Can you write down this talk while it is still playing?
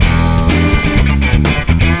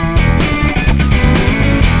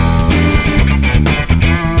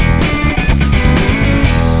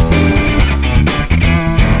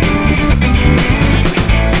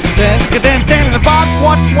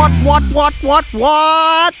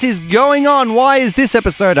What is going on? Why is this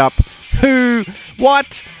episode up? Who?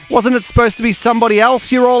 What? Wasn't it supposed to be somebody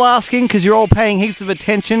else, you're all asking? Because you're all paying heaps of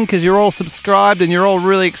attention, because you're all subscribed and you're all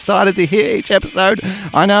really excited to hear each episode.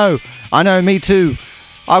 I know, me too.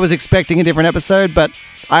 I was expecting a different episode, but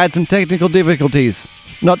I had some technical difficulties.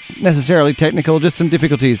 Not necessarily technical, just some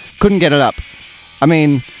difficulties. Couldn't get it up. I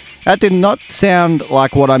mean, that did not sound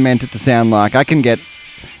like what I meant it to sound like.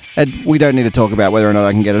 We don't need to talk about whether or not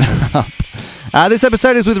I can get it up. This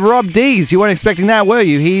episode is with Rob Dees. You weren't expecting that, were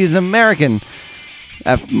you? He's an American.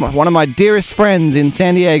 One of my dearest friends in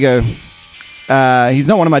San Diego. He's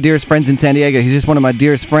not one of my dearest friends in San Diego. He's just one of my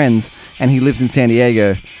dearest friends, and he lives in San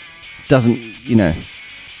Diego. Doesn't,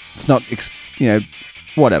 it's not,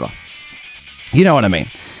 whatever. You know what I mean.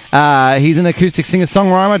 He's an acoustic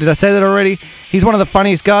singer-songwriter. Did I say that already? He's one of the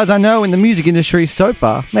funniest guys I know in the music industry so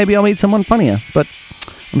far. Maybe I'll meet someone funnier, but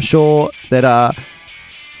I'm sure that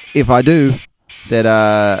if I do,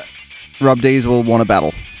 that Rob Dees will want to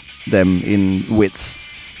battle them in wits.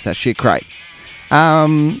 Is that shit great? I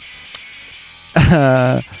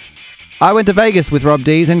went to Vegas with Rob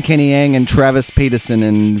Dees and Kenny Yang and Travis Peterson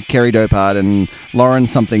and Kerry Dopard and Lauren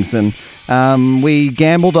Somethingson. We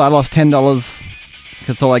gambled. I lost $10.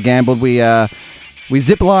 That's all I gambled. We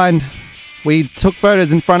ziplined. We took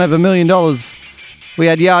photos in front of $1 million. We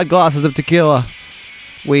had yard glasses of tequila.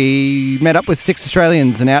 We met up with 6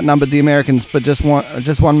 Australians and outnumbered the Americans for just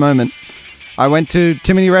one moment. I went to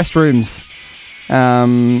too many restrooms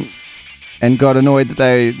and got annoyed that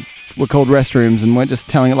they were called restrooms and weren't just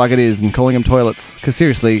telling it like it is and calling them toilets. Because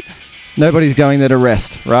seriously, nobody's going there to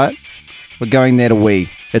rest, right? We're going there to wee.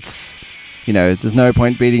 It's, there's no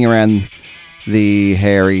point beating around the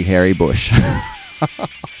hairy bush.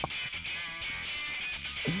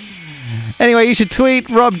 Anyway, you should tweet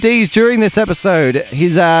Rob Dees during this episode.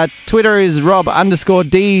 His Twitter is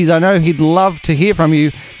Rob_Dees. I know he'd love to hear from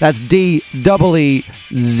you. That's DEEZ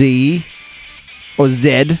or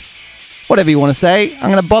Z. Whatever you want to say. I'm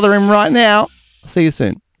going to bother him right now. See you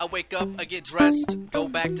soon. I wake up, I get dressed, go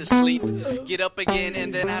back to sleep, get up again,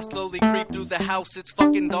 and then I slowly creep through the house. It's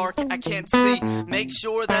fucking dark, I can't see. Make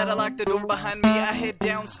sure that I lock the door behind me. I head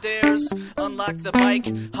downstairs, unlock the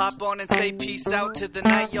bike, hop on and say peace out to the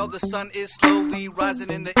night. Y'all, the sun is slowly rising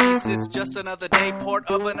in the east. It's just another day, part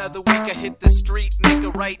of another week. I hit the street, make a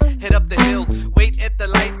right, head up the hill, wait at the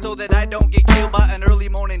light so that I don't get killed by an early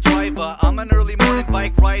morning driver. I'm an early morning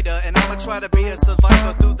bike rider, and I'ma try to be a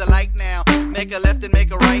survivor through the light now. Make a left and make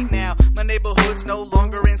a right now. My neighborhood's no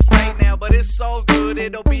longer in sight now, but it's all good,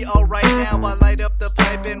 it'll be alright now. I light up the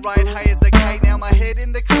pipe and ride high as a kite now. My head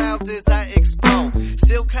in the clouds as I explode.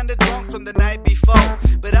 Still kinda drunk from the night before,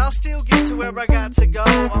 but I'll still get to where I got to go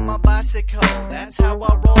on my bicycle. That's how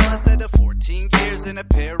I roll. I set of 14 gears and a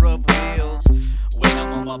pair of wheels. When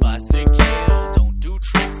I'm on my bicycle, don't do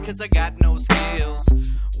tricks cause I got no skills.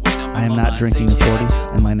 I am not drinking a 40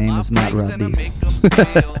 and my name is not Rob Dees.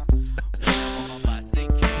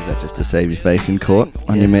 Is that just to save your face in court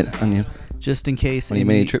on your just in case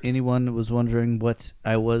anyone was wondering what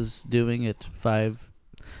I was doing at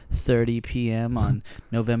 5:30 p.m. on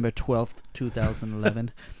November 12th,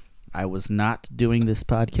 2011? I was not doing this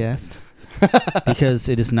podcast because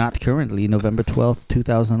it is not currently November 12th,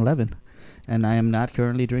 2011, and I am not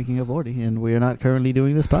currently drinking a 40, and we are not currently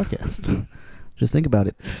doing this podcast. Just think about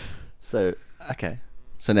it. So, okay.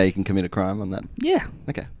 So now you can commit a crime on that? Yeah.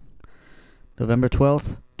 Okay. November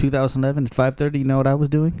 12th, 2011 at 5:30, you know what I was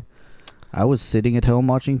doing? I was sitting at home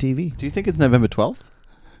watching TV. Do you think it's November 12th?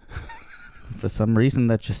 For some reason,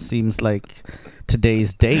 that just seems like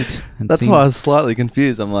today's date. That's why I was slightly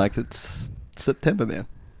confused. I'm like, it's September, man.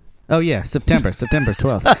 Oh, yeah, September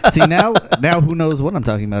 12th. See, now who knows what I'm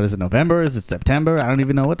talking about? Is it November? Is it September? I don't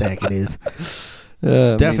even know what the heck it is.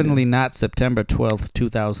 It's definitely not September 12th,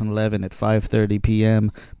 2011 at 5:30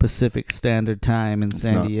 p.m. Pacific Standard Time in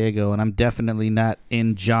San Diego, and I'm definitely not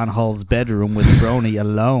in John Hall's bedroom with Brony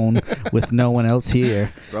alone, with no one else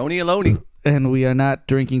here. Brony alone. And we are not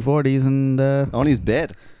drinking 40s and... on his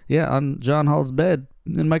bed. Yeah, on John Hall's bed,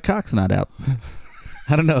 and my cock's not out.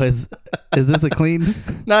 I don't know, is this a clean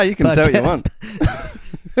No, you can podcast? say what you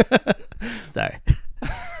want. Sorry.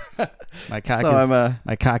 My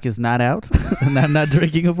cock is not out, and I'm not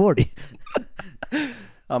drinking a 40.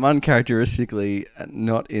 I'm uncharacteristically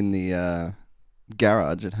not in the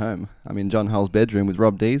garage at home. I'm in John Hull's bedroom with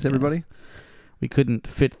Rob Dees, everybody. Yes. We couldn't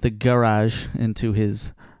fit the garage into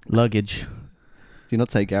his luggage. Do you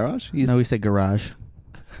not say garage? No, we say garage.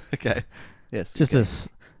 Okay. Yes. Just a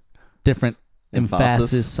different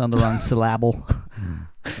emphasis on the wrong syllable.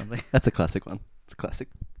 That's a classic one. It's a classic.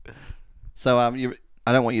 So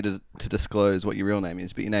I don't want you to disclose what your real name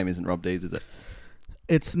is, but your name isn't Rob Dees, is it?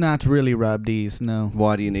 It's not really Rob Dees, no.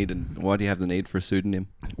 Why do you have the need for a pseudonym?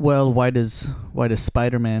 Well, why does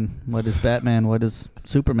Spider-Man, why does Batman, why does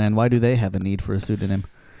Superman, why do they have a need for a pseudonym?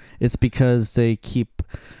 It's because they keep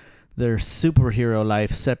their superhero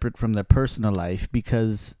life separate from their personal life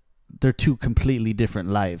because they're two completely different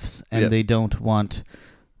lives, and they don't want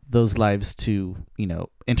those lives to,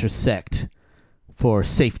 intersect for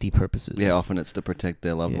safety purposes. Yeah, often it's to protect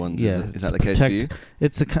their loved ones. Yeah, is that the case for you?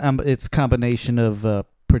 It's a combination of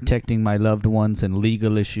protecting my loved ones and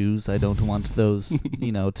legal issues. I don't want those,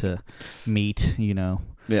 to meet.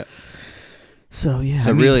 Yeah. So yeah.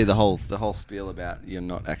 So really, the whole spiel about you're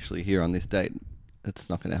not actually here on this date, it's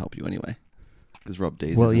not going to help you anyway, because Rob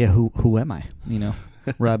Dees. Well, yeah. Who am I?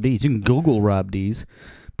 Rob Dees. You can Google Rob Dees,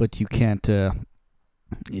 but you can't.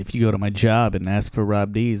 If you go to my job and ask for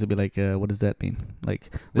Rob Dees, it'll be like, what does that mean?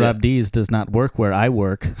 Like, Rob Dees does not work where I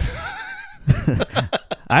work.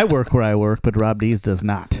 I work where I work, but Rob Dees does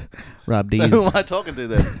not. Rob Dees. So who am I talking to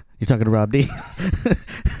then? You're talking to Rob Dees.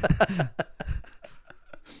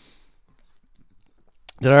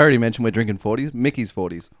 Did I already mention we're drinking 40s? Mickey's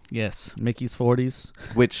 40s. Yes, Mickey's 40s.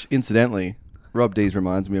 Which, incidentally, Rob Dees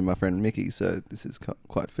reminds me of my friend Mickey, so this is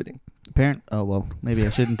quite fitting. Oh well, maybe I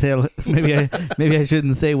shouldn't tell. Maybe I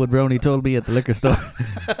shouldn't say what Brony told me at the liquor store.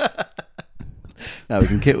 No, we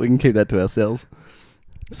can keep that to ourselves.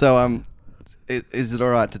 So, is it all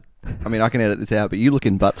right to? I mean, I can edit this out, but you look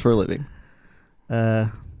in butts for a living.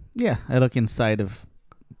 Yeah, I look inside of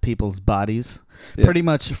people's bodies, pretty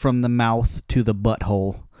much from the mouth to the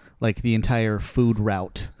butthole, like the entire food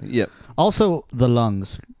route. Yep. Also the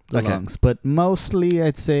lungs, but mostly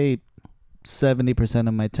I'd say 70%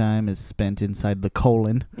 of my time is spent inside the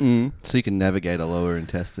colon. So you can navigate a lower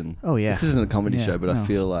intestine. Oh yeah. This isn't a comedy show, but I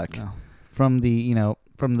feel like from the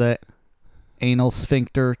anal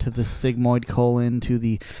sphincter to the sigmoid colon to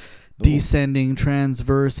the descending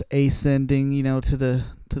transverse ascending, to the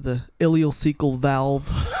ileocecal valve,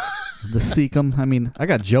 the cecum. I mean, I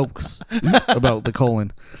got jokes about the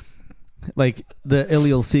colon. Like the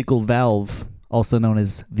ileocecal valve, also known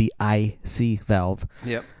as the IC valve.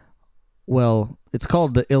 Yep. Well, it's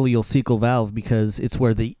called the ileocecal valve because it's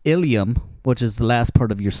where the ileum, which is the last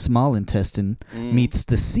part of your small intestine, meets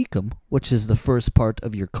the cecum, which is the first part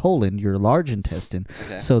of your colon, your large intestine.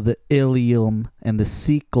 Okay. So the ileum and the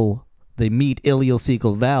cecal, they meet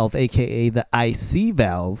ileocecal valve, a.k.a. the IC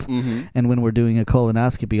valve. Mm-hmm. And when we're doing a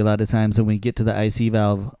colonoscopy, a lot of times when we get to the IC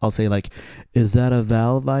valve, I'll say like, is that a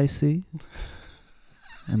valve IC?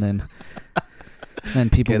 And then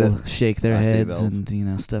people will shake their heads valve.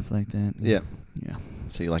 And, stuff like that. Yeah. Yeah.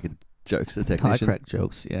 So you like a jokester technician? I crack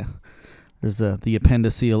jokes, yeah. There's the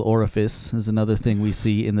appendiceal orifice is another thing we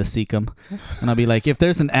see in the cecum. And I'll be like, if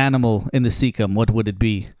there's an animal in the cecum, what would it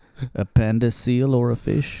be? Appendiceal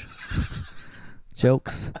orifice?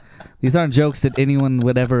 Jokes. These aren't jokes that anyone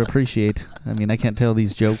would ever appreciate. I mean, I can't tell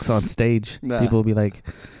these jokes on stage. Nah. People will be like,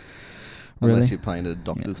 really? Unless you're playing at a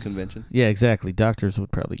doctor's convention. Yeah, exactly. Doctors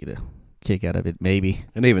would probably get a kick out of it, maybe.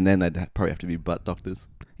 And even then, they'd probably have to be butt doctors.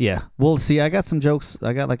 Yeah. Well, see, I got some jokes.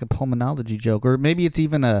 I got like a pulmonology joke, or maybe it's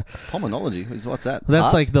even a... Pulmonology? What's that? That's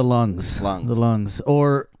Heart? Like the lungs. The lungs.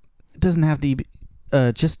 Or it doesn't have to be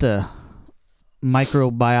just a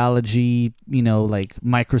microbiology, like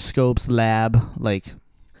microscopes lab, like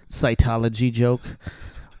cytology joke.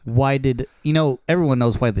 Why did... everyone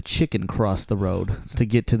knows why the chicken crossed the road. It's to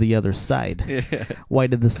get to the other side. Yeah. Why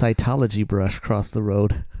did the cytology brush cross the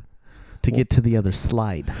road? To get to the other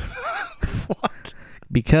slide. What?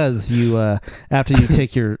 Because you, after you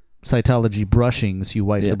take your cytology brushings, you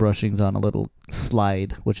wipe the brushings on a little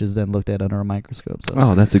slide, which is then looked at under a microscope.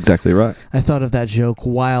 So that's exactly right. I thought of that joke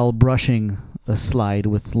while brushing a slide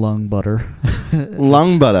with lung butter.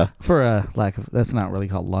 Lung butter? For a lack of... That's not really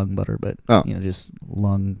called lung butter, but, just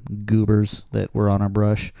lung goobers that were on our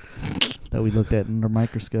brush that we looked at under a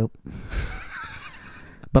microscope.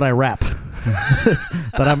 But I rap.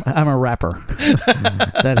 But I'm a rapper.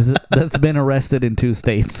 That's been arrested in 2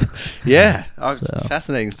 states. Yeah.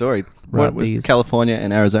 Fascinating story. What was California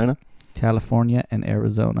and Arizona? California and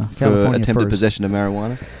Arizona. For attempted possession of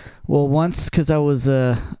marijuana? Well, once because I was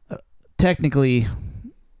technically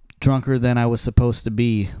drunker than I was supposed to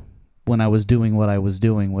be when I was doing what I was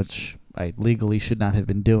doing, which I legally should not have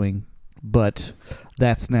been doing. But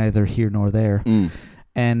that's neither here nor there.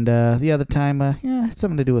 And the other time, it's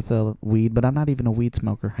something to do with weed, but I'm not even a weed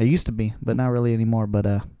smoker. I used to be, but not really anymore. But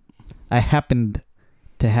I happened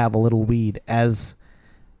to have a little weed, as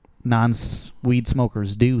non-weed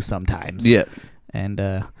smokers do sometimes. Yeah.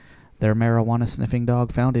 And their marijuana sniffing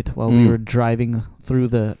dog found it while we were driving through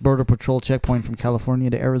the Border Patrol checkpoint from California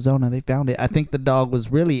to Arizona. They found it. I think the dog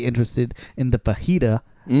was really interested in the fajita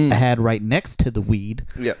I had right next to the weed.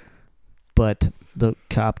 Yep. But the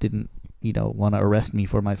cop didn't, want to arrest me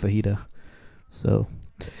for my fajita. So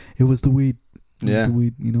it was the weed. Yeah. The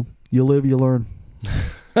weed, You live, you learn.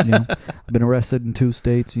 I've been arrested in 2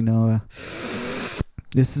 states,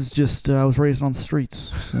 This is just, I was raised on the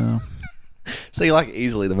streets, so... So you're like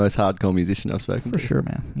easily the most hardcore musician I've spoken to. For sure,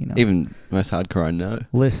 man. Even most hardcore I know.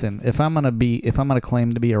 Listen, if I'm gonna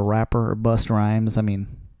claim to be a rapper or bust rhymes, I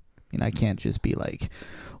can't just be like,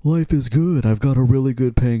 life is good. I've got a really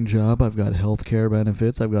good paying job. I've got health care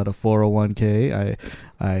benefits. I've got a 401k.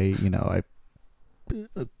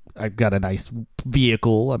 I've got a nice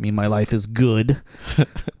vehicle. My life is good.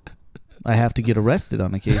 I have to get arrested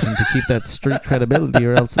on occasion to keep that street credibility,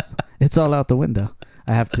 or else it's all out the window.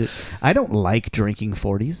 I don't like drinking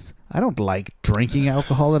 40s. I don't like drinking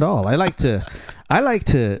alcohol at all. I like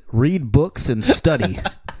to read books and study.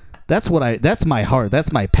 That's my heart.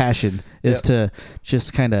 That's my passion, is to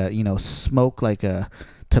just kind of, smoke like a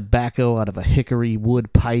tobacco out of a hickory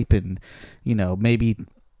wood pipe, and, maybe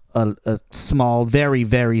a small, very,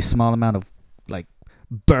 very small amount of like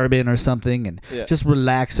bourbon or something, and just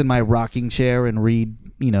relax in my rocking chair and read,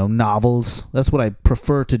 novels. That's what I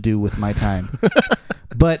prefer to do with my time.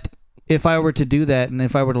 But if I were to do that, and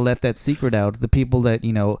if I were to let that secret out, the people that,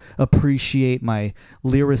 appreciate my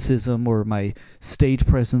lyricism or my stage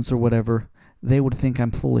presence or whatever, they would think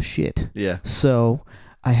I'm full of shit. Yeah. So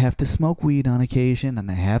I have to smoke weed on occasion,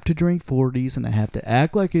 and I have to drink 40s, and I have to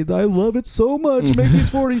act like it. I love it so much.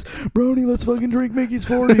 Mickey's 40s. Brony, let's fucking drink Mickey's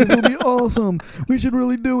 40s. It'll be awesome. We should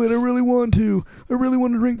really do it. I really want to. I really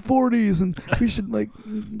want to drink 40s, and we should,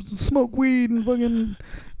 smoke weed and fucking,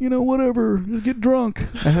 whatever. Just get drunk.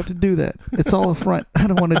 I have to do that. It's all a front. I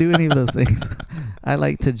don't want to do any of those things. I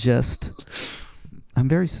like to just... I'm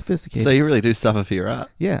very sophisticated. So you really do suffer for your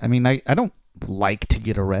art? Yeah. I don't like to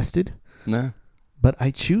get arrested. No. But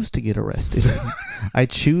I choose to get arrested. I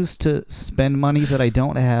choose to spend money that I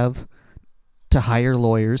don't have to hire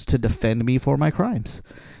lawyers to defend me for my crimes.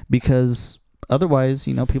 Because otherwise,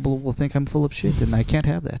 people will think I'm full of shit, and I can't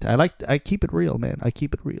have that. I keep it real, man. I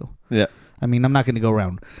keep it real. Yeah. I'm not going to go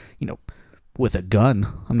around, with a gun.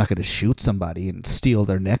 I'm not going to shoot somebody and steal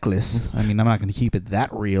their necklace. I'm not going to keep it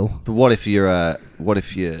that real. But what if your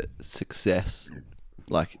success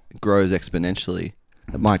grows exponentially?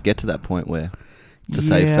 It might get to that point where, to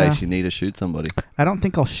save face, you need to shoot somebody. I don't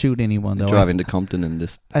think I'll shoot anyone, though. Drive into Compton and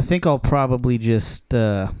just... I think I'll probably just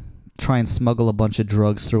try and smuggle a bunch of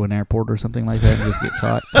drugs through an airport or something like that and just get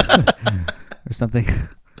caught. Or something.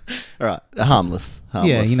 All right. Harmless.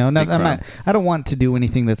 Yeah, I don't want to do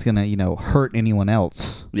anything that's going to, hurt anyone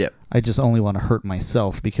else. Yep. I just only want to hurt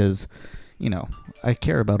myself because, I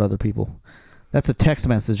care about other people. That's a text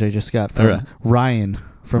message I just got from Ryan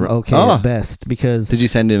from OK at Best. Because did you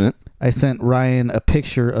send him it? I sent Ryan a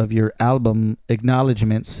picture of your album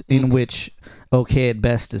acknowledgments in which OK at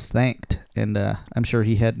Best is thanked. And I'm sure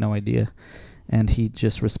he had no idea. And he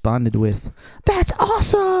just responded with, "That's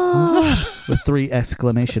awesome!" with 3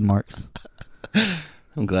 exclamation marks.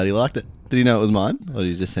 I'm glad he liked it. Did he know it was mine? Or did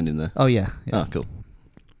you just send him the... Oh, yeah. Oh, cool.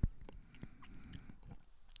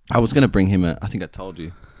 I was going to bring him I think I told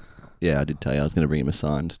you. Yeah, I did tell you I was going to bring him a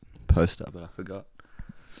signed poster, but I forgot.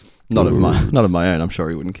 Not of my own. I'm sure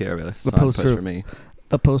he wouldn't care about a signed poster of me.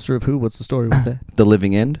 A poster of who? What's the story with that? The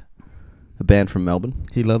Living End, a band from Melbourne.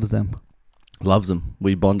 He loves them. Loves them.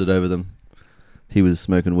 We bonded over them. He was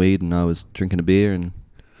smoking weed and I was drinking a beer, and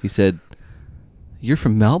he said, "You're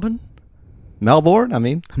from Melbourne? Melbourne, I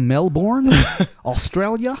mean." Melbourne?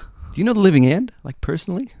 Australia? Do you know The Living End,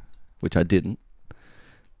 personally? Which I didn't.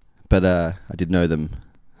 But I did know them.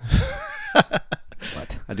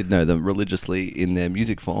 What? I did know them religiously in their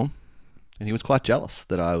music form. And he was quite jealous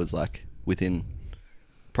that I was within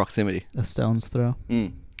proximity. A stone's throw.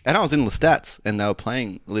 And I was in Lestats, and they were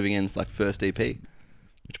playing Living End's first EP,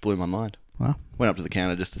 which blew my mind. Wow. Went up to the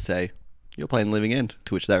counter just to say, "You're playing Living End,"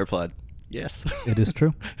 to which they replied, "Yes." It is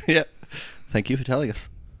true. Yeah. Thank you for telling us.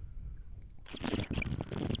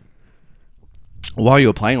 While you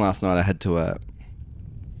were playing last night, I had to...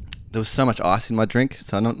 there was so much ice in my drink,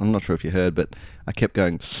 so I'm not sure if you heard, but I kept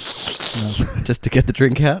going just to get the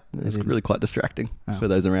drink out. It was really quite distracting for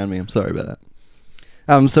those around me. I'm sorry about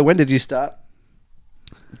that. So when did you start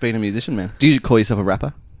being a musician, man? Do you call yourself a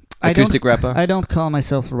rapper? Acoustic rapper? I don't call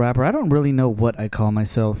myself a rapper. I don't really know what I call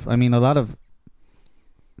myself. A lot of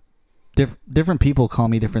different people call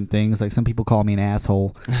me different things. Some people call me an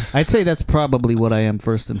asshole. I'd say that's probably what I am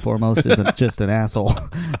first and foremost, is just an asshole.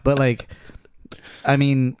 But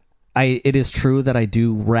it is true that I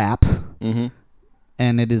do rap. Mm-hmm.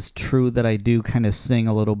 And it is true that I do kind of sing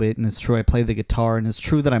a little bit, and it's true I play the guitar, and it's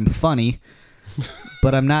true that I'm funny,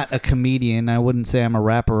 but I'm not a comedian. I wouldn't say I'm a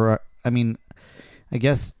rapper. I mean, I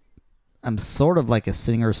guess I'm sort of like a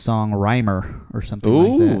singer-songwriter or something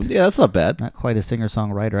like that. Yeah, that's not bad. Not quite a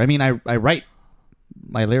singer-songwriter. I mean, I write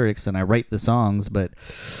my lyrics and I write the songs, but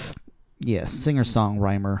yeah,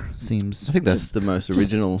 singer-songwriter seems... I think that's the most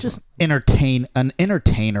original. Just an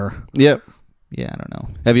entertainer. Yep. Yeah, I don't know.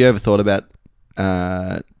 Have you ever thought about...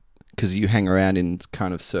 because you hang around in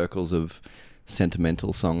kind of circles of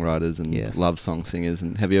sentimental songwriters and love song singers,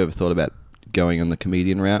 and have you ever thought about going on the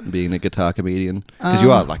comedian route and being a guitar comedian? Because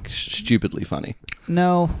you are like stupidly funny.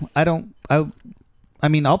 No, I don't. I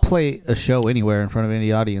mean, I'll play a show anywhere in front of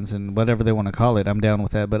any audience, and whatever they want to call it, I'm down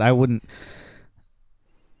with that. But I wouldn't.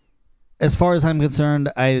 As far as I'm concerned,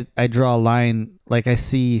 I draw a line. Like, I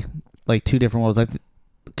see like two different worlds, like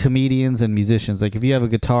comedians and musicians. Like, if you have a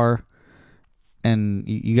guitar and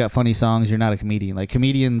you got funny songs, you're not a comedian. Like,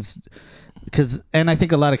 comedians, and I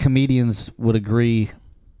think a lot of comedians would agree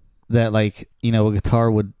that, like, you know, a guitar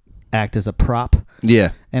would act as a prop.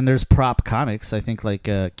 Yeah. And there's prop comics. I think like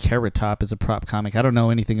Carrot Top is a prop comic. I don't know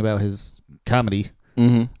anything about his comedy.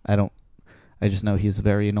 Mm-hmm. I just know he's a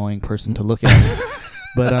very annoying person to look at.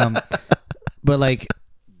 but like,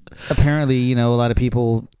 apparently, you know, a lot of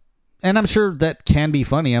people, and I'm sure that can be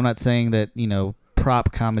funny. I'm not saying that, you know,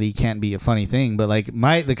 prop comedy can't be a funny thing, but like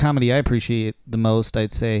the comedy I appreciate the most,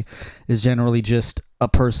 I'd say, is generally just a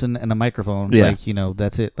person and a microphone. Yeah. Like, you know,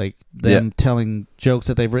 that's it. Like them telling jokes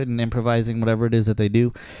that they've written, improvising, whatever it is that they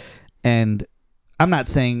do. And I'm not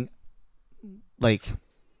saying like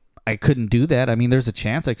I couldn't do that. I mean, there's a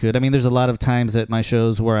chance I could. I mean, there's a lot of times at my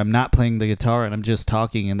shows where I'm not playing the guitar and I'm just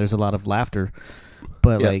talking, and there's a lot of laughter.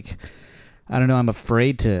 But like, I don't know. I'm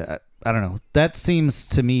afraid to. I don't know. That seems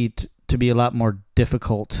to me to be a lot more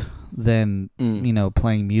difficult than you know,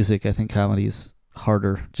 playing music. I think comedy is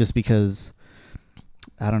harder, just because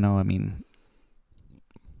I don't know. I mean,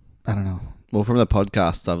 I don't know. Well, from the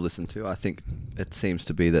podcasts I've listened to, I think it seems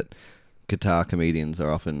to be that guitar comedians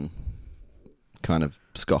are often kind of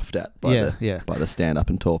scoffed at by the stand up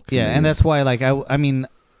and talk. Yeah, and that's why, like, I mean,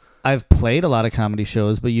 I've played a lot of comedy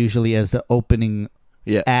shows, but usually as the opening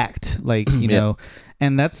act, like, you know,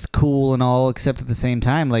 and that's cool and all, except at the same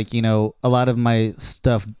time, like, you know, a lot of my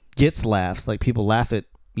stuff gets laughs. Like, people laugh at,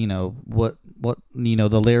 you know, what you know,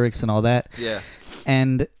 the lyrics and all that. Yeah.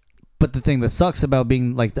 But the thing that sucks about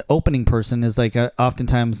being like the opening person is like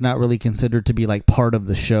oftentimes not really considered to be like part of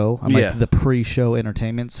the show. I'm like the pre-show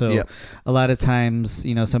entertainment. So a lot of times,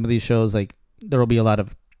 you know, some of these shows, like, there will be a lot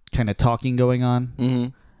of kind of talking going on. Mm-hmm.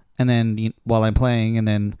 And then while I'm playing, and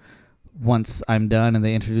then once I'm done and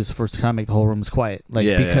they introduce the first comic, the whole room's quiet. Like,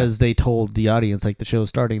 because they told the audience, like, the show's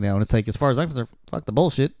starting now. And it's like, as far as I'm concerned, fuck the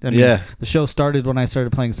bullshit. I mean, the show started when I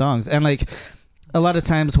started playing songs. And like, a lot of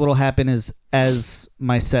times what'll happen is as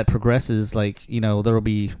my set progresses, like, you know, there'll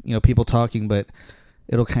be, you know, people talking, but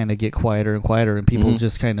it'll kind of get quieter and quieter, and people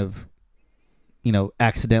just kind of, you know,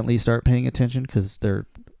 accidentally start paying attention because they're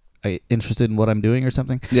interested in what I'm doing or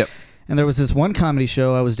something. Yep. And there was this one comedy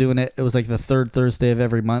show I was doing. It was like the third Thursday of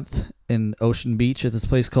every month in Ocean Beach at this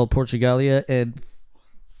place called Portugalia, and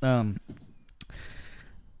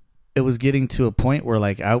it was getting to a point where,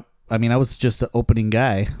 like, I mean, I was just the opening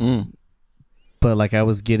guy. But like, I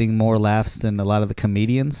was getting more laughs than a lot of the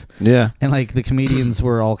comedians. Yeah. And like, the comedians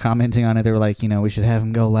were all commenting on it. They were like, you know, we should have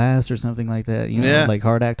him go last or something like that. You know, like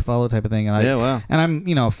hard act to follow type of thing. And wow. And I'm,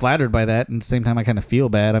 you know, flattered by that. And at the same time, I kind of feel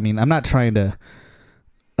bad. I mean, I'm not trying to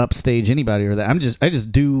upstage anybody or that. I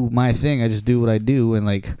just do my thing. I just do what I do. And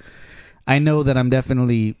like, I know that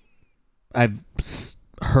I've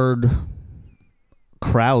heard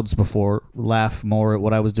crowds before laugh more at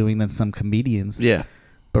what I was doing than some comedians. Yeah.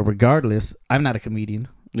 But regardless, I'm not a comedian.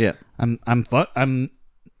 Yeah. I'm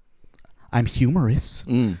humorous.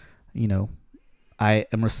 You know, I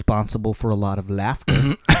am responsible for a lot of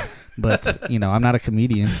laughter. But, you know, I'm not a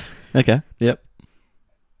comedian. Okay. Yep.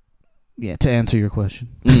 Yeah, to answer your question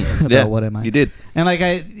about what am I? You did. And like,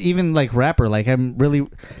 even like rapper, like, I'm really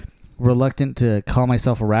reluctant to call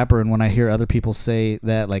myself a rapper, and when I hear other people say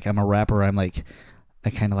that, like, I'm a rapper, I'm like, I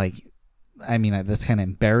kind of like, I mean, that's kind of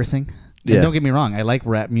embarrassing. Yeah. And don't get me wrong, I like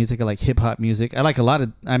rap music, I like hip hop music, I like I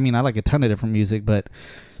like a ton of different music, but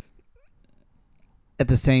at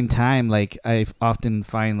the same time, like, I often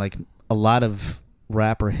find like a lot of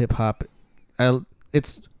rap or hip hop,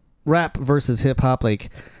 it's rap versus hip hop,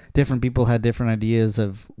 like, different people had different ideas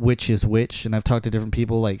of which is which, and I've talked to different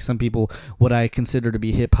people. Like some people, what I consider to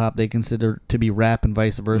be hip hop, they consider to be rap, and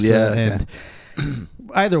vice versa. Yeah, okay. And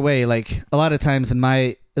either way, like a lot of times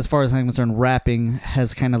as far as I'm concerned, rapping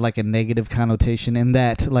has kind of like a negative connotation in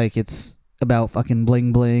that, like it's about fucking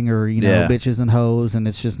bling bling or bitches and hoes, and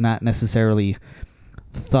it's just not necessarily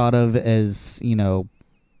thought of as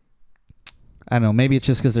I don't know, maybe it's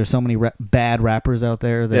just because there's so many bad rappers out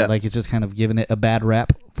there that like it's just kind of giving it a bad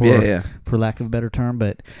rap for lack of a better term.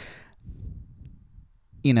 But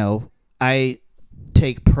I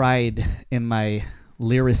take pride in my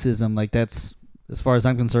lyricism. Like that's, as far as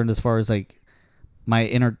I'm concerned, as far as like my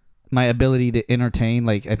ability to entertain,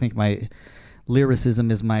 like I think my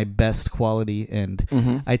lyricism is my best quality,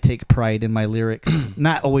 and I take pride in my lyrics.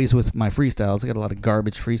 Not always with my freestyles. I got a lot of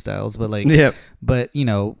garbage freestyles, but like, but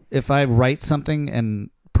if I write something and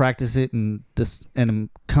practice it and I'm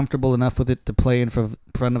comfortable enough with it to play in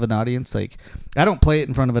front of an audience, like I don't play it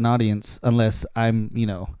in front of an audience unless I'm,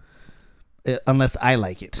 unless I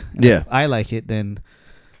like it. And if I like it, then,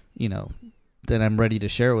 then I'm ready to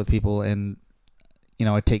share it with people, and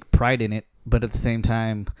I take pride in it. But at the same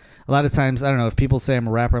time, a lot of times, I don't know, if people say I'm a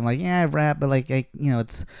rapper, I'm like, yeah, I rap, but like, I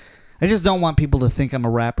just don't want people to think I'm a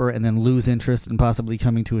rapper and then lose interest in possibly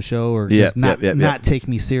coming to a show, or just not take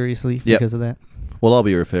me seriously because of that. Well, I'll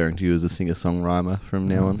be referring to you as a singer-songwriter from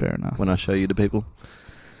now on. Fair enough. When I show you to people.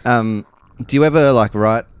 Do you ever like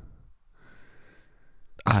write?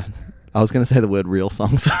 I was going to say the word real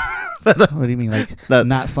songs. But, what do you mean, like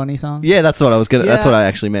not funny songs? Yeah, that's what I was gonna. Yeah. That's what I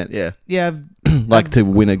actually meant. Yeah. Yeah. Like to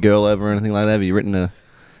win a girl over or anything like that. Have you written a?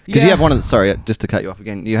 Because you have one of the. Sorry, just to cut you off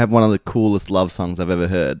again. You have one of the coolest love songs I've ever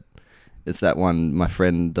heard. It's that one. My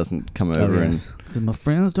friend doesn't come over because my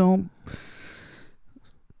friends don't.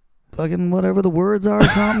 Fucking whatever the words are,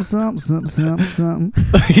 something.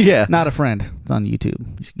 Yeah. Not a friend. It's on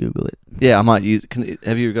YouTube. You should Google it. Yeah, I might use.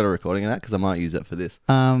 Have you got a recording of that? Because I might use it for this.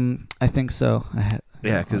 I think so.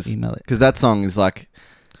 Because that song is like,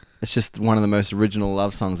 it's just one of the most original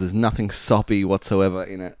love songs. There's nothing soppy whatsoever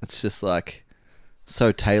in it. It's just like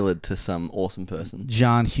so tailored to some awesome person.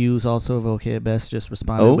 John Hughes, also of OK at Best, just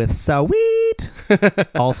responded with "Sweet."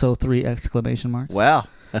 Also 3 exclamation marks. Wow,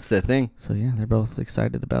 that's their thing. So yeah, they're both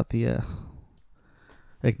excited about the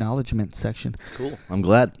acknowledgement section. Cool. I'm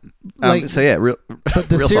glad. But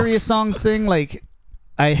the real serious songs thing, like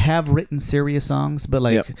I have written serious songs, but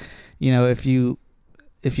like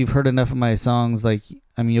if you've heard enough of my songs, like,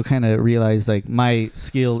 I mean, you'll kind of realize, like, my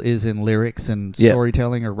skill is in lyrics and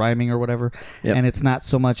storytelling or rhyming or whatever. Yep. And it's not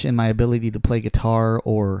so much in my ability to play guitar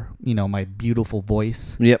or, my beautiful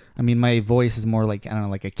voice. Yep. I mean, my voice is more like, I don't know,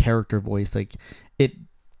 like a character voice. Like, it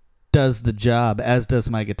does the job, as does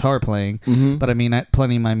my guitar playing. Mm-hmm. But, I mean,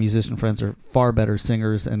 plenty of my musician friends are far better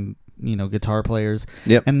singers and, guitar players.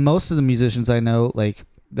 Yep. And most of the musicians I know, like,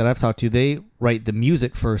 that I've talked to, they write the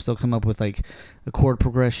music first. They'll come up with like a chord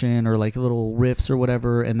progression or like little riffs or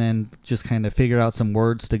whatever, and then just kind of figure out some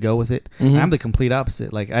words to go with it. Mm-hmm. I'm the complete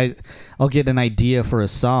opposite. Like I'll get an idea for a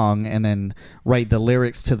song and then write the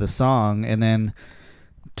lyrics to the song and then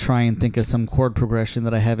try and think of some chord progression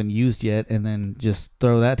that I haven't used yet and then just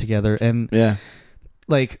throw that together. And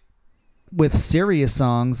like with serious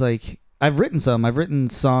songs, like I've written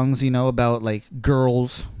songs, about like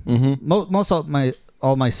girls. Mm-hmm.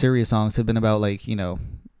 All my serious songs have been about like,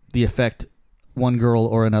 the effect one girl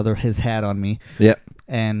or another has had on me. Yeah.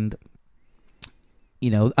 And,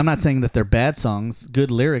 I'm not saying that they're bad songs, good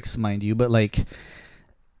lyrics, mind you, but like,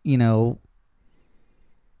 I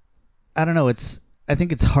don't know. I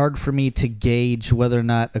think it's hard for me to gauge whether or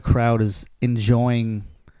not a crowd is enjoying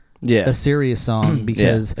a serious song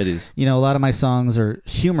because, it is. A lot of my songs are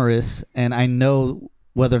humorous and I know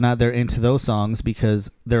whether or not they're into those songs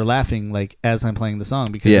because they're laughing like as I'm playing the song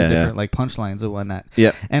because of different like punchlines and whatnot.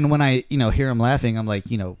 Yeah. And when I hear them laughing, I'm like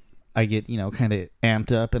I get kind of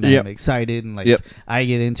amped up and I'm excited and like I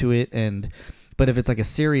get into it. But if it's like a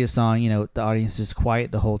serious song, the audience is just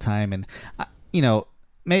quiet the whole time and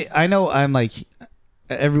I know I'm like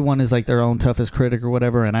everyone is like their own toughest critic or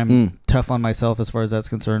whatever, and I'm tough on myself as far as that's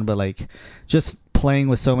concerned. But like just playing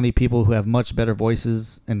with so many people who have much better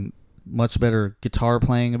voices and much better guitar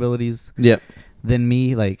playing abilities than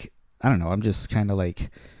me, like I don't know, I'm just kind of like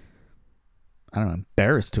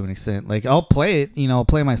embarrassed to an extent. Like I'll play it, I'll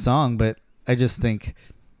play my song, but I just think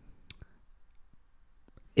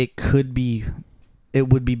it would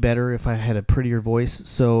be better if I had a prettier voice.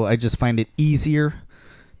 So I just find it easier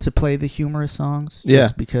to play the humorous songs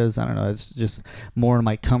just because I don't know, it's just more in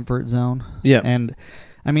my comfort zone. And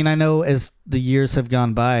I mean, I know as the years have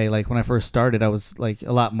gone by, like when I first started, I was like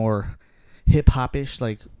a lot more hip-hop-ish,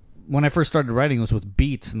 like when I first started writing, it was with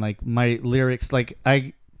beats and like my lyrics. Like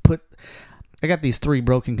I got these 3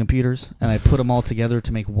 broken computers and I put them all together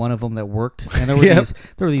to make one of them that worked. And there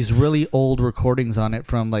were these really old recordings on it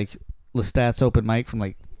from like Lestat's open mic from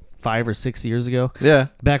like 5 or 6 years ago. Yeah.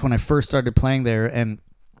 Back when I first started playing there, and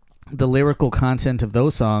the lyrical content of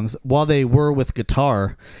those songs, while they were with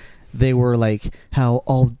guitar, they were like how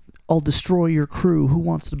I'll destroy your crew, who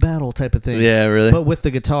wants to battle type of thing. Yeah, really. But with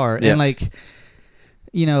the guitar. Yeah. And like,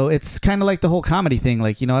 you know, it's kind of like the whole comedy thing.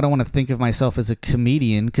 Like, you know, I don't want to think of myself as a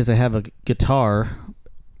comedian because I have a guitar,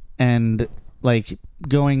 and like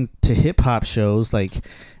going to hip hop shows, like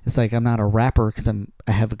it's like I'm not a rapper because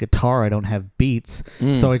I have a guitar. I don't have beats.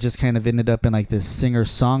 So I just kind of ended up in like this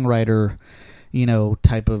singer-songwriter, you know,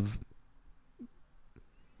 type of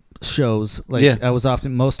shows. Like I was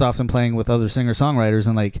most often playing with other singer-songwriters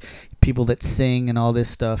and like people that sing and all this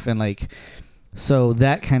stuff. And like, so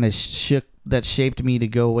that kind of shaped me to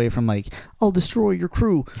go away from like, I'll destroy your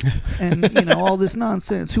crew and, you know, all this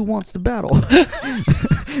nonsense. Who wants to battle?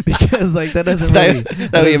 Because like that doesn't really...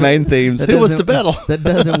 That were your main themes. Who wants to battle? That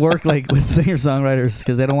doesn't work like with singer-songwriters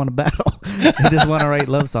because they don't want to battle. They just want to write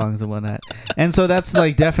love songs and whatnot. And so that's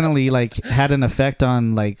like definitely like had an effect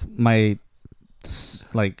on like my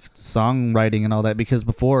like songwriting and all that, because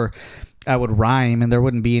before I would rhyme and there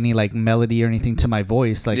wouldn't be any like melody or anything to my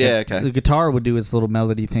voice. Like the guitar would do its little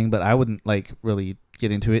melody thing, but I wouldn't like really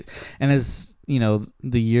get into it. And as you know,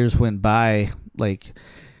 the years went by, like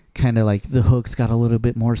kind of like the hooks got a little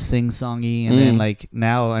bit more sing-songy, and then like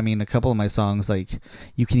now, I mean, a couple of my songs, like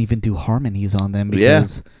you can even do harmonies on them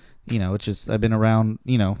because you know, it's just I've been around.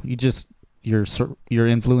 You know, you're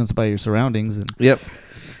influenced by your surroundings, and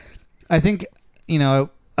I think, you know,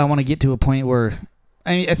 I want to get to a point where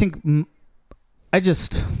I think I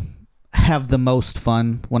just have the most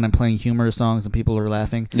fun when I'm playing humorous songs and people are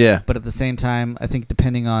laughing. Yeah. But at the same time, I think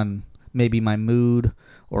depending on maybe my mood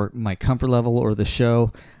or my comfort level or the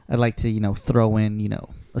show, I'd like to, you know, throw in, you know,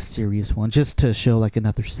 a serious one just to show like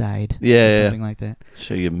another side. Yeah. Something like that.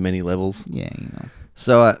 Show you many levels. Yeah, you know.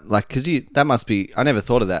 So, like, because that must be, I never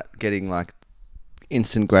thought of that, getting like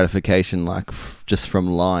instant gratification, like just from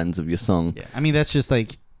lines of your song. Yeah. I mean, that's just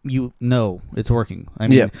like, you know it's working. I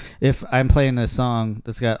mean, if I'm playing a song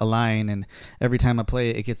that's got a line and every time I play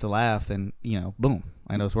it, it gets a laugh, then, you know, boom,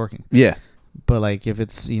 I know it's working. Yeah. But like if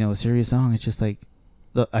it's, you know, a serious song, it's just like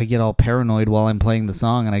I get all paranoid while I'm playing the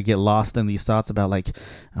song, and I get lost in these thoughts about like,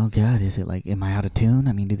 oh God, is it like, am I out of tune?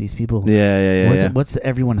 I mean, do these people? What's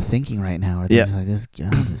everyone thinking right now? Are they just like, this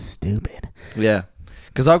is stupid? Yeah,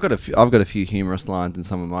 because I've got a few humorous lines in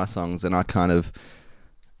some of my songs, and I kind of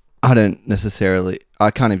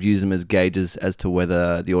use them as gauges as to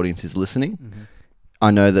whether the audience is listening. Mm-hmm.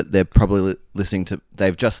 I know that they're probably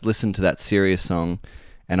they've just listened to that serious song,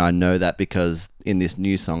 and I know that because in this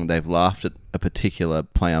new song they've laughed at a particular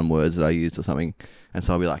play on words that I used or something, and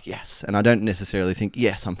so I'll be like, yes. And I don't necessarily think,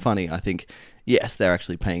 yes, I'm funny. I think, yes, they're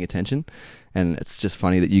actually paying attention, and it's just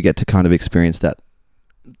funny that you get to kind of experience that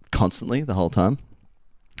constantly the whole time.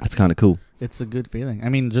 It's kind of cool. It's a good feeling. I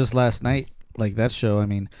mean, just last night, like that show, I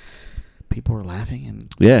mean, people were laughing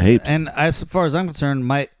and heaps. And as far as I'm concerned,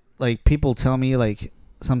 like people tell me like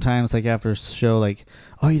sometimes like after a show, like,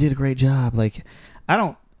 oh, you did a great job. Like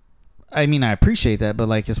I mean, I appreciate that, but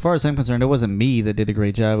like as far as I'm concerned, it wasn't me that did a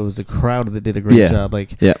great job. It was the crowd that did a great job.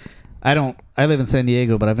 Like, I live in San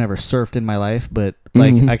Diego, but I've never surfed in my life. But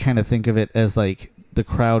like, I kind of think of it as like the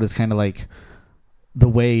crowd is kind of like the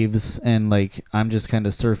waves, and like I'm just kind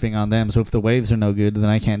of surfing on them. So if the waves are no good, then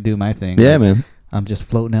I can't do my thing. Yeah, man. I'm just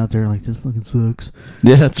floating out there like, this fucking sucks.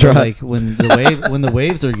 Yeah, that's right. Like when the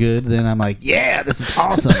waves are good, then I'm like, yeah, this is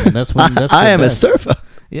awesome. And that's when I am best. A surfer.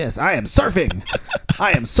 Yes, I am surfing.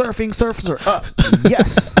 I am surfing. Surfers are up.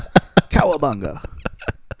 Yes, cowabunga.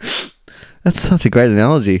 That's such a great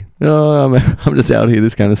analogy. Oh, I'm just out here.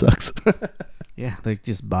 This kind of sucks. Yeah, like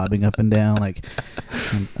just bobbing up and down, like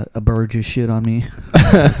a bird just shit on me.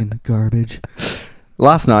 Garbage.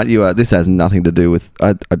 Last night, this has nothing to do with.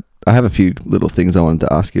 I have a few little things I wanted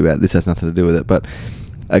to ask you about. This has nothing to do with it, but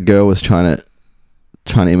a girl was trying to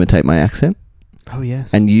imitate my accent. Oh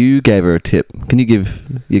yes. And you gave her a tip. Can you give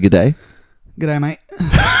your good day? Good day, mate.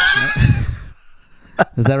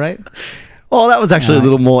 Is that right? Oh, that was actually a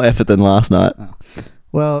little more effort than last night. Oh.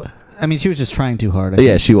 Well, I mean, she was just trying too hard.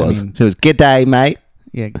 Yeah, she was. She was, good day, mate.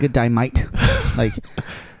 Yeah, good day, mate. Like,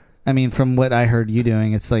 I mean, from what I heard you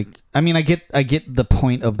doing, it's like, I mean, I get the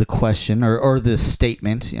point of the question or the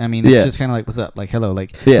statement. I mean, it's just kind of like, what's up? Like, hello.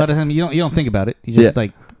 Like, a lot of time you don't think about it. You just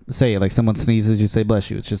like say it. Like someone sneezes, you say bless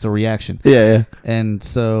you. It's just a reaction. Yeah. And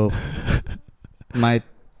so what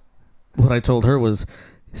I told her was,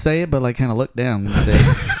 say it, but like kind of look down and say,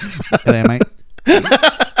 "Hey, mate."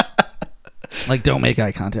 Like, don't make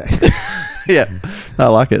eye contact. Yeah, I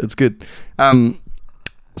like it. It's good.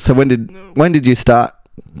 So when did you start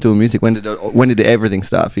doing music? When did everything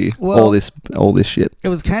start for you? Well, all this shit. It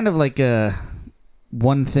was kind of like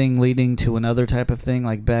one thing leading to another type of thing.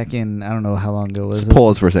 Like back in, I don't know how long ago was Just it.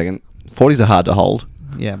 pause for a second. 40s are hard to hold.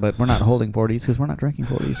 Yeah, but we're not holding 40s because we're not drinking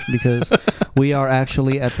 40s because we are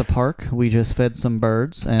actually at the park. We just fed some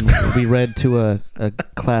birds and we read to a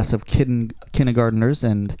class of kindergartners,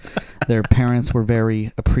 and their parents were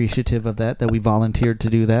very appreciative of that we volunteered to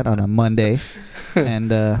do that on a Monday.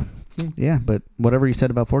 And yeah, but whatever you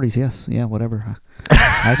said about 40s, yes, yeah, whatever.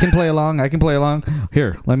 I can play along.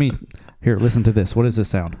 Here, listen to this. What does this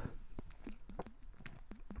sound?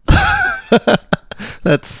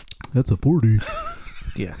 That's a 40.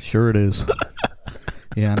 Yeah, sure it is.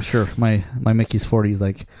 Yeah, I'm sure. My Mickey's 40 is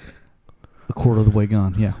like a quarter of the way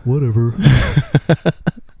gone. Yeah, whatever.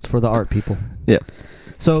 It's for the art people. Yeah.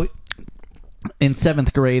 So, in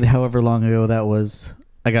 7th grade, however long ago that was,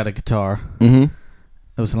 I got a guitar. Mm-hmm.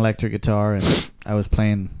 It was an electric guitar, and I was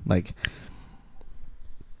playing, like,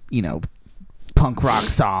 punk rock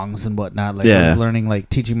songs and whatnot. Like, I was learning, like,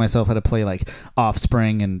 teaching myself how to play, like,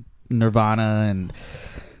 Offspring and Nirvana, and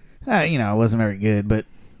I wasn't very good, but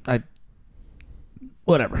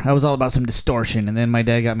whatever. I was all about some distortion, and then my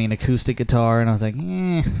dad got me an acoustic guitar, and I was like,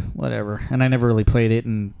 whatever. And I never really played it,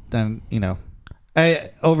 and then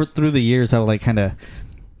through the years I would like kind of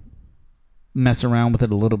mess around with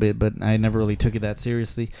it a little bit, but I never really took it that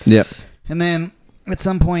seriously. Yeah. And then at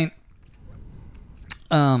some point,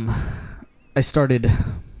 I started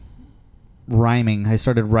rhyming. I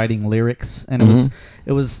started writing lyrics, and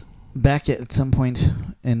it was back at some point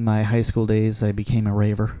in my high school days. I became a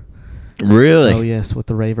raver. Really? Oh yes, with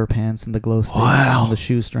the raver pants and the glow sticks and the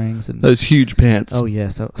shoestrings and those huge pants. Oh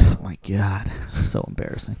yes. Oh my God, so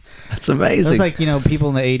embarrassing. That's amazing. It was like people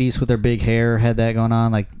in the 80s with their big hair had that going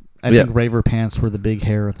on. Like I think raver pants were the big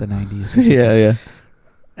hair of the 90s. Yeah.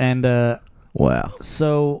 And wow.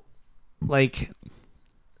 So like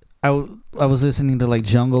I was listening to like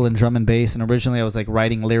jungle and drum and bass, and originally I was like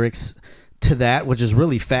writing lyrics to that, which is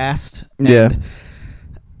really fast. And,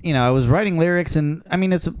 I was writing lyrics, and I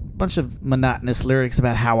mean, it's a bunch of monotonous lyrics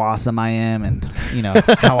about how awesome I am, and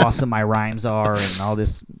how awesome my rhymes are, and all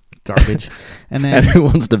this garbage. And then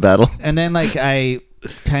everyone's to battle. And then like I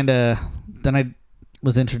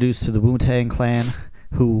was introduced to the Wu-Tang Clan,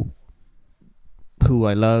 who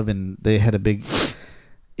I love, and they had a big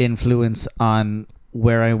influence on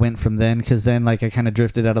where I went from then, because then like I kind of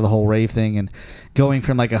drifted out of the whole rave thing, and going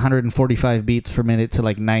from like 145 beats per minute to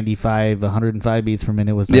like 105 beats per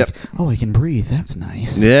minute was like, oh, I can breathe. That's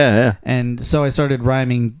nice. Yeah. And so I started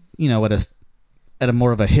rhyming, at a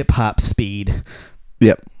more of a hip hop speed.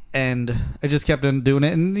 Yep. And I just kept on doing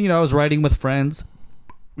it, and I was writing with friends.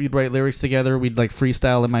 We'd write lyrics together. We'd like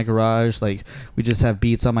freestyle in my garage. Like we just have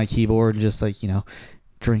beats on my keyboard and just like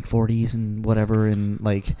drink 40s and whatever, and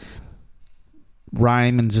like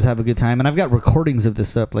rhyme and just have a good time. And I've got recordings of this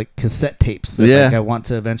stuff, like cassette tapes that like I want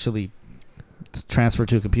to eventually transfer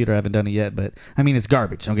to a computer. I haven't done it yet, but I mean, it's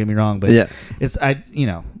garbage, don't get me wrong, but it's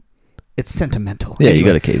it's sentimental. Yeah, anyway, you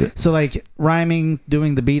got to keep it. So like rhyming,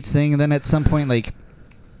 doing the beats thing, and then at some point like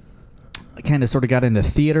I kind of sort of got into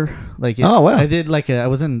theater. Like oh wow. I did like I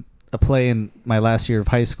was in a play in my last year of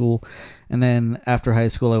high school, and then after high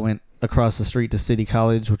school I went across the street to City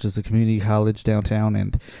College, which is a community college downtown,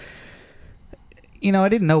 and I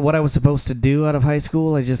didn't know what I was supposed to do out of high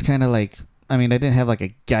school. I just kind of like, I didn't have like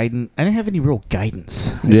a guidance. I didn't have any real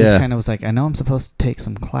guidance. I just kind of was like, I know I'm supposed to take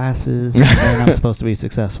some classes, and then I'm supposed to be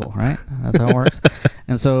successful, right? That's how it works.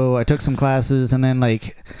 And so I took some classes, and then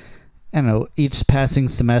like, I don't know, each passing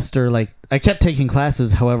semester, like I kept taking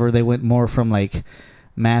classes. However, they went more from like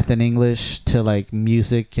math and English to like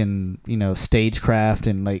music and, stagecraft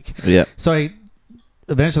and like, so I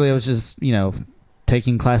was just,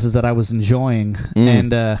 taking classes that I was enjoying.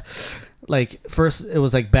 And like first it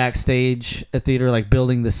was like backstage at theater, like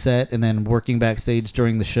building the set, and then working backstage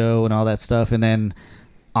during the show and all that stuff, and then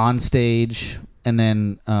on stage, and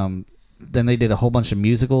then they did a whole bunch of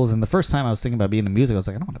musicals. And the first time I was thinking about being in a musical, I was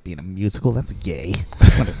like, I don't want to be in a musical, that's gay.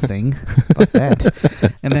 I want to sing. Fuck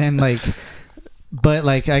that. And then but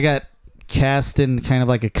I got cast in kind of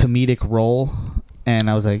like a comedic role.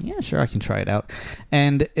 And I was like, yeah, sure, I can try it out.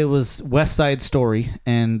 And it was West Side Story.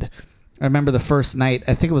 And I remember the first night,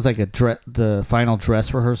 I think it was like the final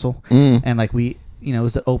dress rehearsal. And like it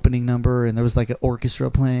was the opening number, and there was like an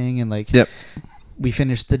orchestra playing, and like we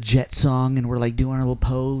finished the Jet song and we're like doing our little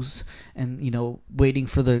pose and, you know, waiting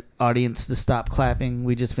for the audience to stop clapping.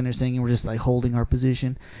 We just finished singing. We're just like holding our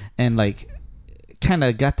position and like kind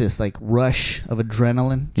of got this like rush of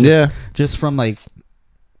adrenaline. Just from like,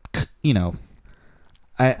 you know,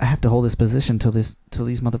 I have to hold this position till these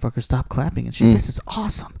motherfuckers stop clapping and shit. This is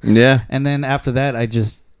awesome. Yeah. And then after that, I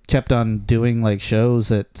just kept on doing like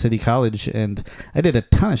shows at City College, and I did a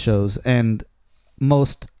ton of shows, and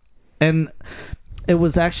it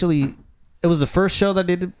was the first show that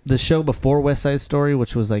I did, the show before West Side Story,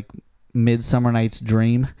 which was like Midsummer Night's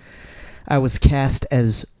Dream. I was cast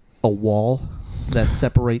as a wall that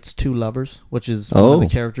separates two lovers, which is one of the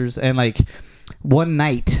characters. And like one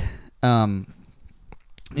night, you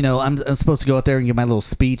know, I'm supposed to go out there and give my little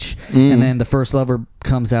speech, and then the first lover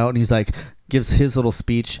comes out and he's like, gives his little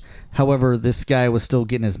speech. However, this guy was still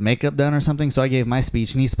getting his makeup done or something, so I gave my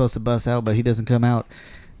speech, and he's supposed to bust out, but he doesn't come out.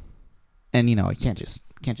 And you know, I can't just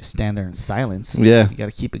stand there in silence. Yeah, so you got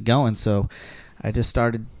to keep it going. So I just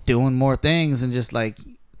started doing more things and just like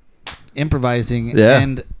improvising. Yeah.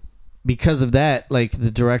 And because of that, like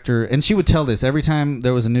the director, and she would tell this every time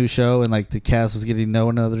there was a new show and like the cast was getting to know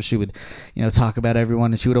one another, she would, you know, talk about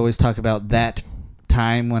everyone, and she would always talk about that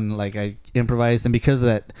time when like I improvised. And because of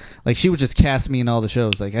that, like she would just cast me in all the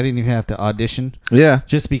shows. Like I didn't even have to audition. Yeah.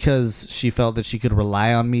 Just because she felt that she could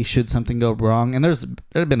rely on me should something go wrong. And there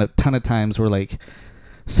had been a ton of times where like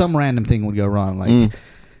some random thing would go wrong, like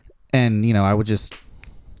and you know, I would just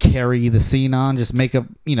carry the scene on, just make up,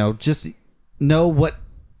 you know, just know what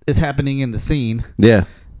is happening in the scene. Yeah.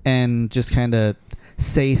 And just kind of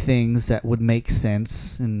say things that would make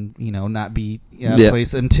sense and, you know, not be out of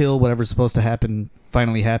place until whatever's supposed to happen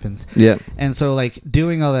finally happens. Yeah. And so like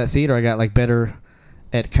doing all that theater, I got like better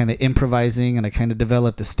at kind of improvising, and I kind of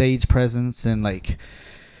developed a stage presence and like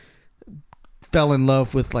fell in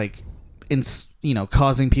love with like you know,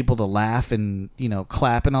 causing people to laugh and, you know,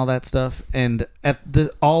 clap and all that stuff. And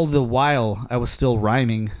all the while I was still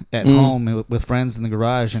rhyming at home with friends in the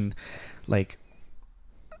garage, and like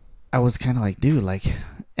I was kind of like, dude, like,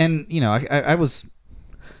 and you know, I was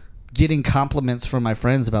getting compliments from my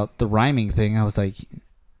friends about the rhyming thing. I was like,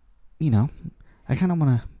 you know, I kind of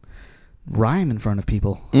want to rhyme in front of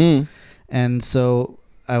people. And so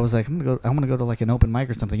I was like, I'm gonna go to like an open mic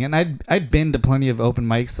or something. And I'd been to plenty of open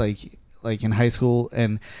mics like in high school,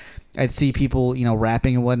 and I'd see people, you know,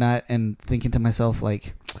 rapping and whatnot, and thinking to myself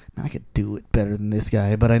like, man, I could do it better than this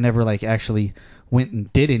guy. But I never like actually went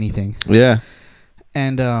and did anything. Yeah.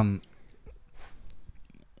 And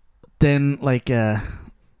then like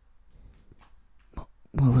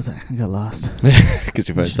what was that? I got lost because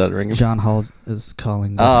your phone started ringing. John Hall is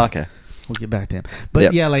calling. Oh, okay. We'll get back to him.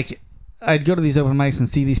 But yeah, like I'd go to these open mics and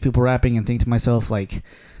see these people rapping and think to myself like,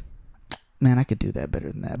 man, I could do that better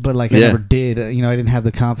than that. But like I never did. You know, I didn't have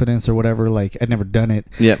the confidence or whatever. Like I'd never done it.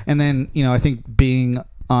 Yeah. And then, you know, I think being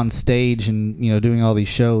on stage and, you know, doing all these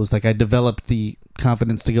shows, like I developed the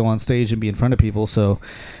confidence to go on stage and be in front of people. So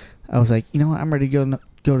I was like, you know what, I'm ready to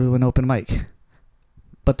go to an open mic.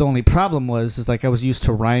 But the only problem is like I was used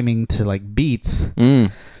to rhyming to like beats.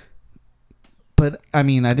 But I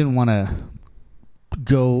mean, I didn't want to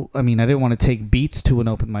take beats to an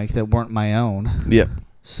open mic that weren't my own. Yep.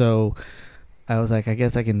 So I was like, I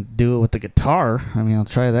guess I can do it with the guitar. I mean, I'll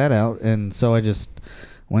try that out. And so I just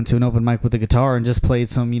went to an open mic with the guitar and just played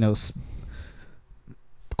some, you know,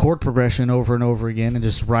 chord progression over and over again and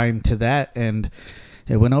just rhymed to that. And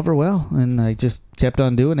it went over well. And I just kept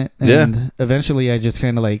on doing it. And eventually I just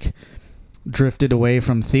kind of like drifted away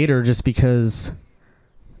from theater just because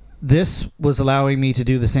this was allowing me to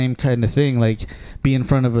do the same kind of thing, like be in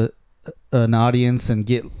front of an audience and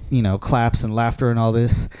get, you know, claps and laughter and all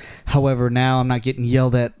this. However, now I'm not getting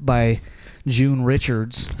yelled at by June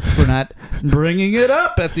Richards for not bringing it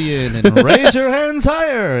up at the end and raise your hands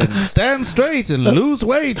higher and stand straight and lose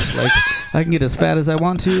weight. Like I can get as fat as I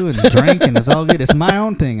want to and drink, and it's all good. It's my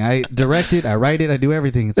own thing. I direct it, I write it, I do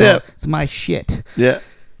everything. It's my shit. Yeah.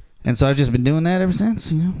 And so I've just been doing that ever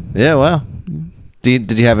since, you know. Yeah, wow.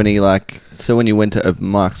 Did you have any, like, so when you went to open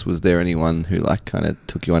mics, was there anyone who, like, kind of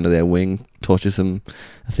took you under their wing, taught you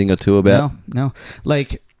a thing or two about? No.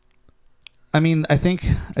 Like, I mean, I think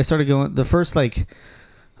I started going, the first, like,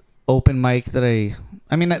 open mic that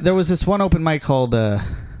I mean, there was this one open mic called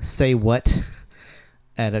Say What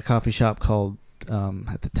at a coffee shop called,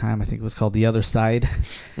 at the time, I think it was called The Other Side.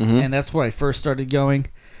 And that's where I first started going.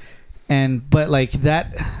 But, like,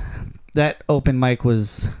 that open mic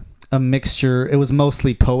was a mixture. It was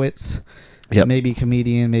mostly poets, maybe a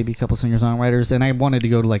comedian, maybe a couple singer-songwriters, and I wanted to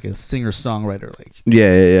go to like a singer-songwriter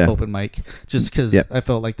like open mic just because I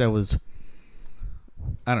felt like that was,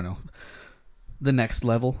 I don't know, the next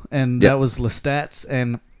level, and Yep. that was Lestat's,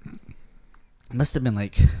 and it must have been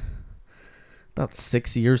like about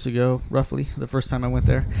 6 years ago, roughly, the first time I went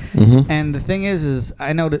there. Mm-hmm. And the thing is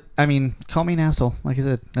I know that, I mean, call me an asshole. Like I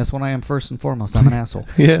said, that's what I am first and foremost. I'm an asshole.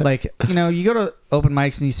 Yeah. Like, you know, you go to open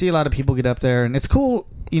mics and you see a lot of people get up there, and it's cool,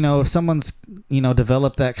 you know, if someone's, you know,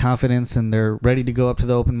 developed that confidence and they're ready to go up to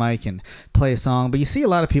the open mic and play a song. But you see a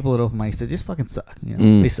lot of people at open mics that just fucking suck. You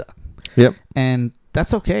know, they suck. Yep. And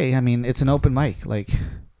that's okay. I mean, it's an open mic. Like,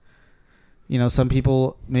 you know, some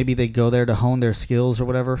people, maybe they go there to hone their skills or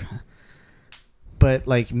whatever. But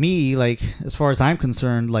like me, like as far as I'm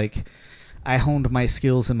concerned, like I honed my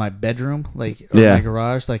skills in my bedroom, like or my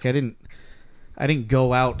garage. Like I didn't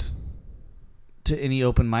go out to any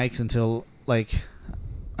open mics until like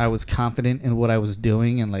I was confident in what I was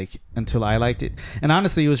doing, and like until I liked it. And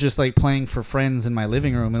honestly, it was just like playing for friends in my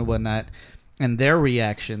living room and whatnot, and their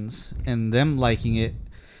reactions and them liking it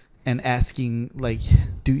and asking like,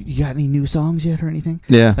 "Do you got any new songs yet or anything?"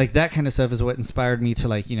 Yeah. Like that kind of stuff is what inspired me to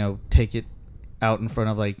like, you know, take it out in front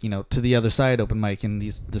of like, you know, to the other side open mic and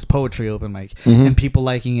this poetry open mic, and people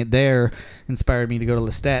liking it there inspired me to go to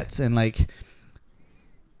Lestat's. And like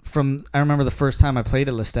I remember the first time I played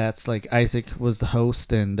at Lestat's, like Isaac was the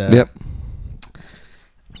host, and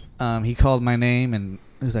he called my name and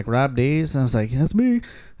he was like, "Rob Days," and I was like, "That's me,"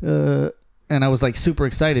 and I was like super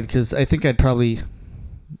excited because I think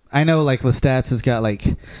I know like Lestat's has got like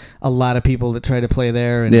a lot of people that try to play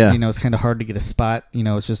there, and you know, it's kind of hard to get a spot. You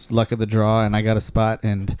know, it's just luck of the draw, and I got a spot.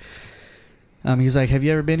 And he's like, "Have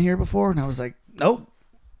you ever been here before?" And I was like, "Nope."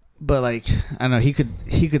 But like, I don't know, he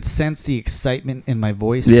could sense the excitement in my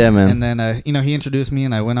voice. Yeah, man. And then you know, he introduced me,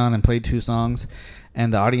 and I went on and played 2 songs,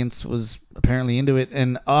 and the audience was apparently into it.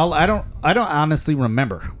 And I don't honestly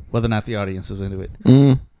remember whether or not the audience was into it.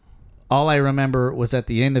 All I remember was at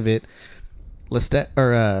the end of it,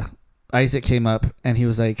 Isaac came up and he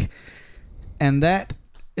was like, and that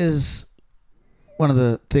is one of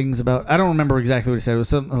the things about, I don't remember exactly what he said. It was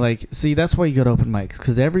something like, "See, that's why you go to open mics,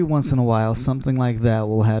 because every once in a while something like that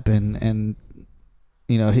will happen." And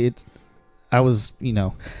you know, I was, you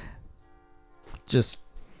know, just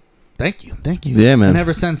thank you. Yeah, man. And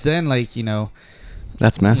ever since then, like, you know,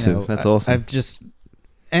 that's massive. You know, that's awesome. I've just,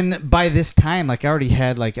 and by this time, like I already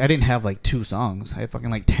had like, I didn't have like 2 songs. I had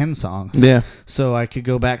fucking like 10 songs. Yeah. So I could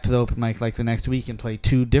go back to the open mic like the next week and play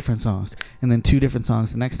 2 different songs, and then 2 different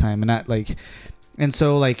songs the next time, and not like, and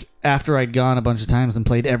so like after I'd gone a bunch of times and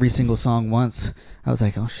played every single song once, I was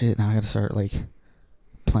like, "Oh shit, now I got to start like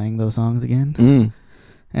playing those songs again."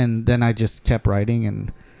 And then I just kept writing,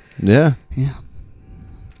 and yeah.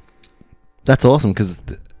 That's awesome, because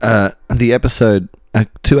the episode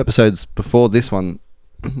 2 episodes before this one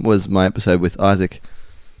was my episode with Isaac,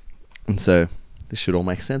 and so this should all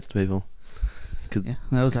make sense to people. Yeah,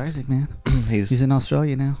 that was Isaac, man. He's in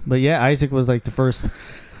Australia now. But yeah, Isaac was like the first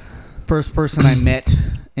person I met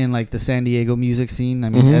in like the San Diego music scene. I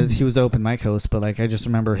mean, as he was open mic host, but like I just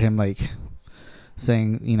remember him like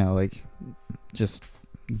saying, you know, like just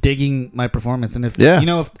digging my performance. And if you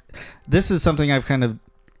know, if this is something I've kind of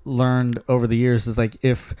learned over the years, is like,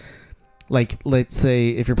 if like, let's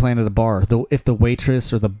say if you're playing at a bar, if the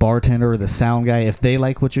waitress or the bartender or the sound guy, if they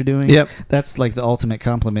like what you're doing, that's like the ultimate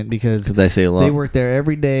compliment, because they see a lot. They work there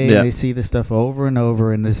every day. And they see this stuff over and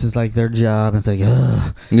over, and this is like their job. It's like,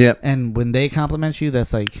 ugh. And when they compliment you,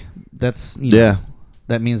 that's like, that's, you know,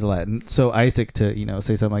 that means a lot. And so Isaac to, you know,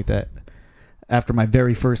 say something like that after my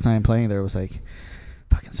very first time playing there was like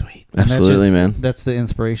fucking sweet. And absolutely, man. That's the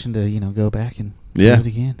inspiration to, you know, go back and do it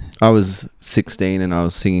again. I was 16 and I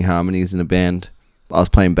was singing harmonies in a band. I was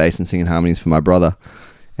playing bass and singing harmonies for my brother.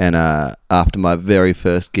 And after my very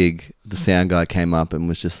first gig, the sound guy came up and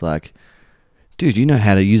was just like, "Dude, you know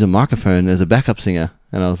how to use a microphone as a backup singer?"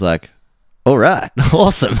 And I was like, "All right,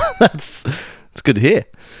 awesome." That's good to hear.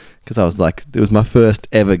 Because I was like, it was my first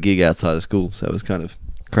ever gig outside of school, so it was kind of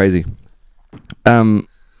crazy.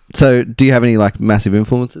 So do you have any like massive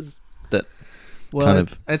influences that kind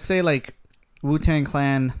of... I'd say like Wu-Tang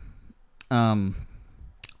Clan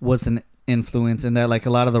was an influence in that. Like a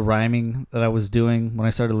lot of the rhyming that I was doing when I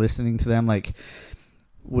started listening to them, like,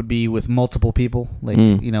 would be with multiple people, like,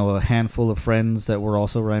 you know, a handful of friends that were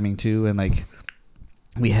also rhyming too. And like,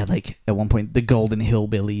 we had like at one point the Golden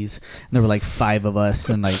Hillbillies, and there were like 5 of us,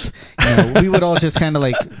 and like, you know, we would all just kind of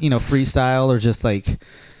like, you know, freestyle, or just like,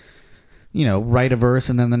 you know, write a verse,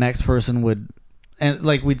 and then the next person would, and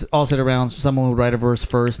like we'd all sit around, someone would write a verse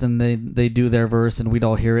first, and they do their verse, and we'd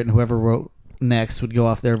all hear it, and whoever wrote next would go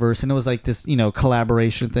off their verse. And it was like this, you know,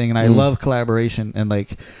 collaboration thing, and I love collaboration. And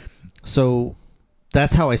like, so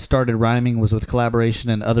that's how I started rhyming, was with collaboration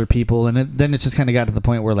and other people. And then it just kind of got to the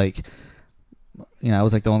point where like I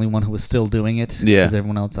was like the only one who was still doing it. Yeah. Because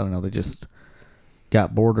everyone else, I don't know, they just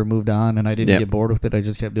got bored or moved on, and I didn't get bored with it. I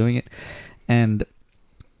just kept doing it. And,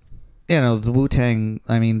 the Wu-Tang,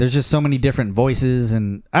 I mean, there's just so many different voices,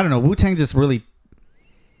 and I don't know, Wu-Tang just really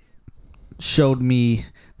showed me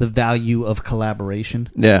the value of collaboration.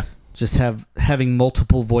 Yeah. Just having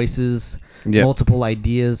multiple voices, multiple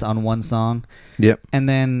ideas on one song. Yep. And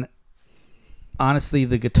then, honestly,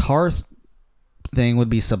 the guitar thing would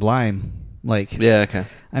be Sublime. Like, yeah, okay.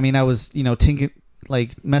 I mean, I was,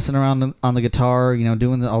 messing around on the guitar,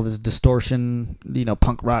 doing all this distortion,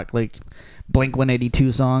 punk rock, like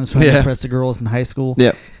Blink-182 songs trying to impress the girls in high school.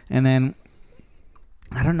 Yep. And then,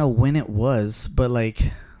 I don't know when it was, but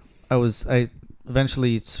like, I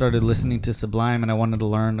eventually started listening to Sublime, and I wanted to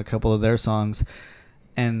learn a couple of their songs.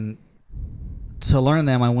 And to learn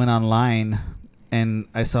them, I went online, and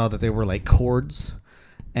I saw that they were like chords.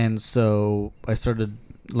 And so I started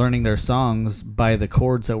learning their songs by the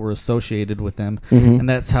chords that were associated with them. Mm-hmm. And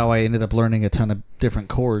that's how I ended up learning a ton of different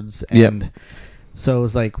chords. And so it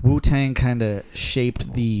was like Wu-Tang kind of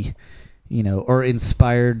shaped the, or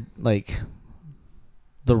inspired like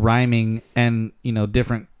the rhyming and,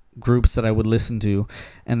 different groups that I would listen to.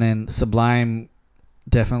 And then Sublime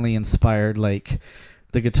definitely inspired like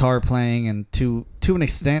the guitar playing, and to an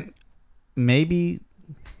extent maybe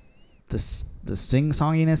the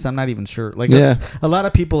sing-songiness. I'm not even sure. Like a lot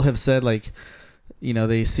of people have said like,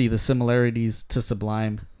 they see the similarities to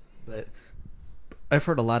Sublime, but I've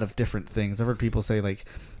heard a lot of different things. I've heard people say like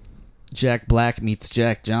Jack Black meets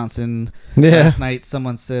Jack Johnson. Last night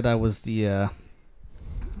someone said I was the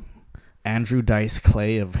Andrew Dice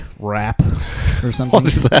Clay of rap or something.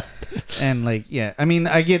 What is that? And like, I mean,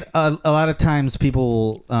 I get a lot of times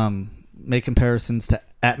people make comparisons to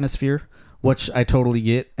Atmosphere, which I totally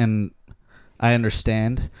get and I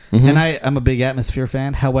understand. Mm-hmm. And I'm a big Atmosphere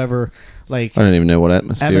fan. However, like, I don't even know what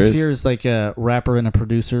Atmosphere is. Atmosphere is like a rapper and a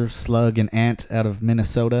producer, Slug and Ant, out of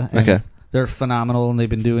Minnesota. And okay. They're phenomenal, and they've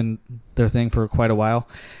been doing their thing for quite a while.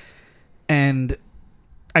 And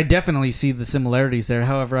I definitely see the similarities there.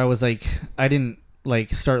 However, I didn't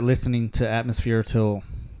like start listening to Atmosphere till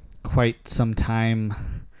quite some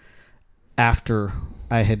time after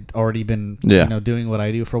I had already been, doing what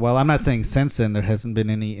I do for a while. I'm not saying since then there hasn't been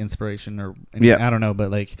any inspiration or I don't know,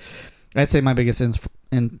 but like I'd say my biggest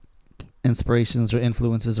inspirations or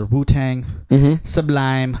influences are Wu-Tang,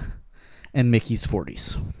 Sublime, and Mickey's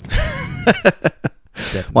 40s.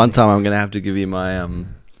 One time I'm gonna have to give you my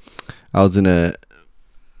I was in a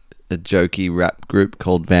jokey rap group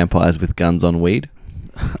called Vampires with Guns on Weed.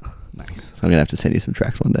 Nice. So I'm gonna have to send you some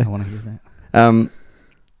tracks one day. I want to hear that.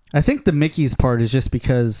 I think the Mickey's part is just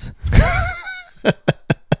because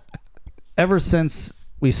ever since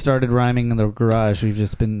we started rhyming in the garage, we've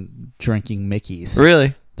just been drinking Mickey's.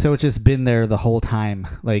 Really? So it's just been there the whole time.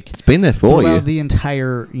 Like, it's been there for you. Throughout the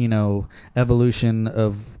entire, evolution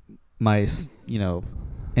of my,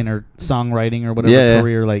 inner songwriting or whatever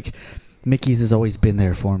career. Like, Mickey's has always been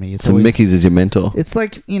there for me. So Mickey's is your mentor. It's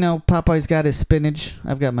like, Popeye's got his spinach.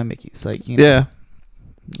 I've got my Mickey's. Like,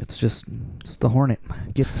 it's the hornet.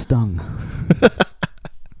 Gets stung.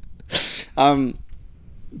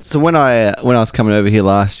 So when I was coming over here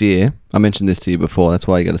last year, I mentioned this to you before. That's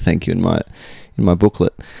why you got to thank you in my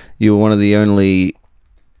booklet. You were one of the only.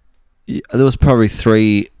 There was probably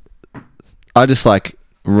 3. I just like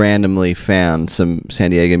randomly found some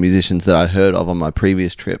San Diego musicians that I'd heard of on my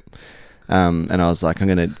previous trip, and I was like, I'm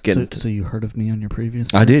gonna get into. So you heard of me on your previous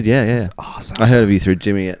trip? I did, yeah. That's awesome. I heard of you through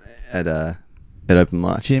Jimmy at open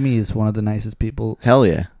mic. Jimmy is one of the nicest people. Hell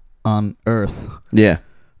yeah. On earth. Yeah.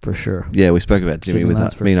 For sure. Yeah, we spoke about Jimmy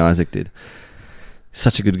with me and Isaac did.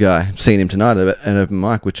 Such a good guy. Seen him tonight at open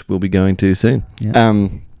mic, which we'll be going to soon. Yeah.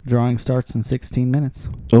 Drawing starts in 16 minutes.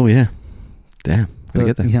 Oh yeah. Damn. Gotta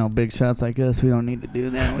get there. Big shots like us, we don't need to do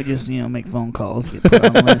that. We just, make phone calls, get put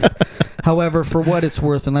on the list. However, for what it's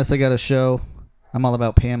worth, unless I got a show, I'm all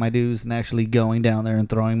about paying my dues and actually going down there and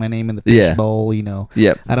throwing my name in the fish bowl,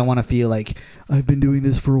 Yep. I don't want to feel like I've been doing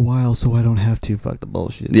this for a while, so I don't have to. Fuck the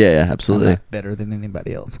bullshit. Yeah, absolutely. I'm not better than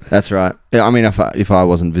anybody else. That's right. Yeah, I mean, if I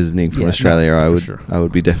wasn't visiting from Australia, I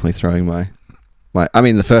would be definitely throwing my. I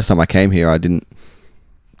mean, the first time I came here, I didn't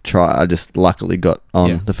try. I just luckily got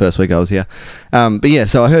on the first week I was here. But yeah,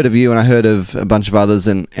 so I heard of you and I heard of a bunch of others,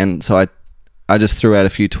 and so I just threw out a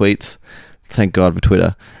few tweets. Thank God for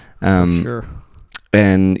Twitter. For sure.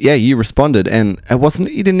 And yeah, you responded, and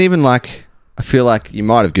you didn't even like. I feel like you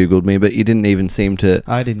might have Googled me, but you didn't even seem to.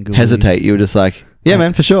 I didn't Google hesitate. You were just like, yeah,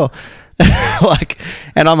 man, for sure.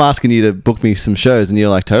 And I'm asking you to book me some shows, and you're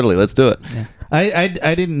like, totally, let's do it. Yeah.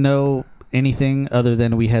 I didn't know anything other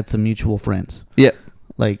than we had some mutual friends. Yeah.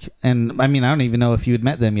 Like, and I mean, I don't even know if you had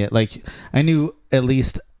met them yet. Like, I knew at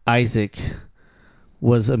least Isaac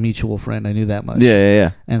was a mutual friend. I knew that much.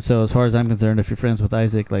 Yeah. And so, as far as I'm concerned, if you're friends with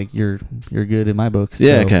Isaac, like you're good in my book. So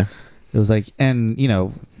Yeah. Okay. It was like, and you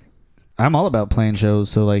know, I'm all about playing shows.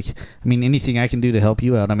 So like, I mean, anything I can do to help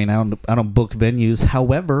you out. I mean, I don't book venues.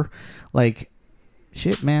 However, like,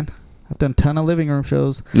 shit, man, I've done a ton of living room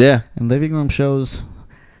shows. Yeah. And living room shows,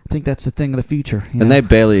 I think that's the thing of the future. You know? And they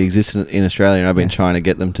barely exist in Australia, and I've been trying to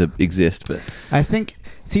get them to exist. But I think,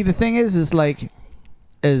 see, the thing is like,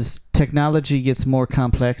 as technology gets more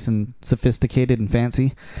complex and sophisticated and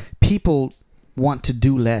fancy, people want to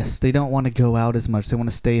do less. They don't want to go out as much. They want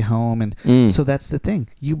to stay home. And so that's the thing.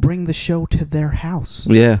 You bring the show to their house.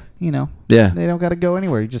 Yeah. You know? Yeah. They don't got to go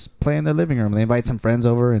anywhere. You just play in their living room. They invite some friends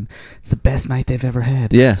over, and it's the best night they've ever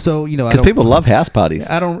had. Yeah. So, you know, because people love house parties.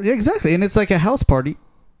 Exactly. And it's like a house party,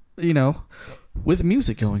 you know, with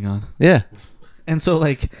music going on. Yeah. And so,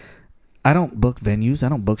 like, I don't book venues. I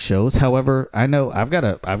don't book shows. However, I know I've got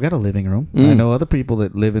a living room. I know other people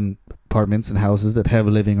that live in apartments and houses that have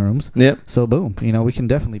living rooms. Yep. So boom, you know, we can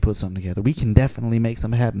definitely put something together. We can definitely make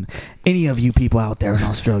something happen. Any of you people out there in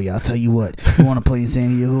Australia, I'll tell you what. You want to play in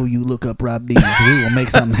San Diego? You look up Rob Deans. We will make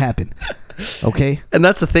something happen. Okay. And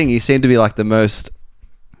that's the thing. You seem to be like the most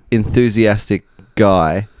enthusiastic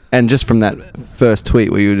guy. And just from that first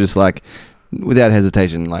tweet where you were just like, without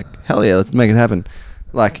hesitation, like, hell yeah, let's make it happen.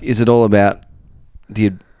 Like, is it all about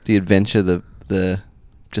the adventure, the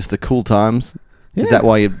just the cool times? Yeah. Is that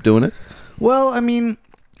why you're doing it? Well, I mean,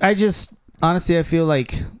 I feel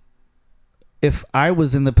like if I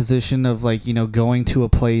was in the position of, like, you know, going to a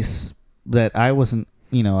place that I wasn't,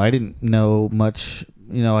 you know, I didn't know much,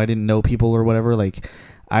 you know, I didn't know people or whatever, like,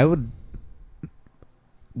 I would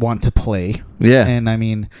want to play. Yeah. And I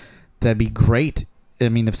mean, that'd be great. I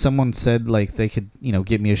mean, if someone said, like, they could, you know,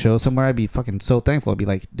 get me a show somewhere, I'd be fucking so thankful. I'd be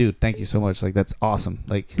like, dude, thank you so much. Like, that's awesome.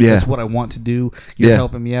 Like, that's what I want to do. You're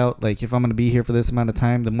helping me out. Like, if I'm going to be here for this amount of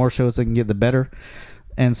time, the more shows I can get, the better.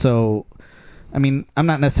 And so, I mean, I'm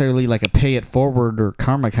not necessarily like a pay it forward or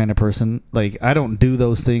karma kind of person. Like, I don't do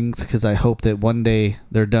those things because I hope that one day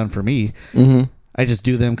they're done for me. Mm-hmm. I just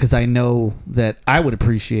do them because I know that I would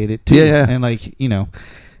appreciate it too. Yeah. And, like, you know,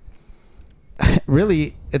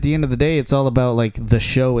 really, at the end of the day, it's all about, like, the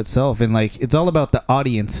show itself, and, like, it's all about the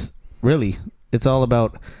audience. Really, it's all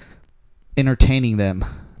about entertaining them.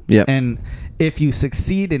 Yeah. And if you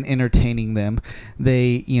succeed in entertaining them,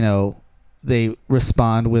 they, you know, they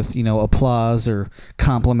respond with, you know, applause or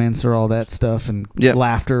compliments or all that stuff, and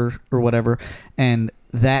laughter or whatever, and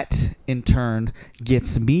that in turn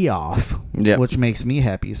gets me off, which makes me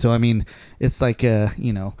happy. So I mean, it's like a,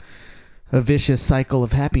 you know, a vicious cycle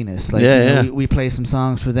of happiness. Like, you know, we play some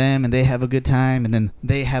songs for them, and they have a good time, and then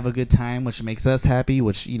they have a good time, which makes us happy,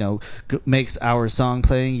 which, you know, makes our song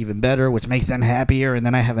playing even better, which makes them happier. And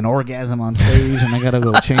then I have an orgasm on stage, and I gotta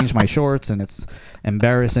go change my shorts, and it's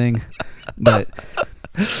embarrassing. But,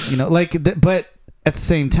 you know, like, but at the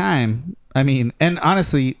same time, I mean, and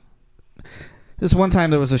honestly, this one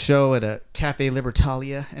time there was a show at a Cafe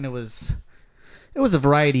Libertalia, and it was a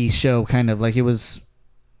variety show, kind of like, it was.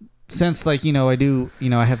 Since, like, you know,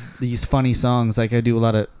 I have these funny songs. Like, I do a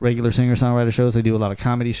lot of regular singer-songwriter shows. I do a lot of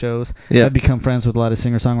comedy shows. Yeah. I've become friends with a lot of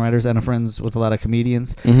singer-songwriters and friends with a lot of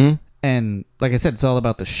comedians. Mm-hmm. And like I said, it's all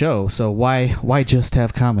about the show. So why just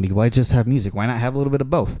have comedy? Why just have music? Why not have a little bit of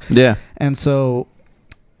both? Yeah. And so,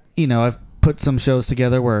 you know, I've put some shows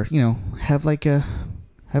together where, you know, have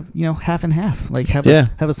half and half. Like, have a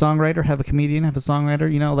songwriter, have a comedian, have a songwriter.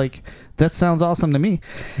 You know, like, that sounds awesome to me.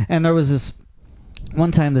 And there was this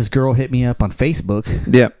one time, this girl hit me up on Facebook.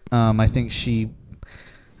 Yeah. I think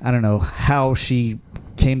I don't know how she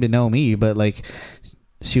came to know me, but, like,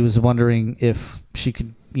 she was wondering if she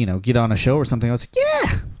could, you know, get on a show or something. I was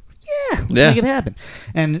like, let's make it happen.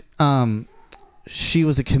 And she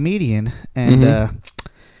was a comedian, and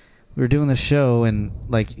we were doing the show, and,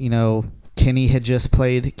 like, you know, Kenny had just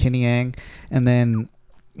played, Kenny Yang, and then,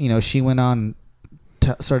 you know, she went on,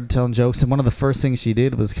 started telling jokes, and one of the first things she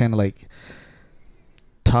did was kind of like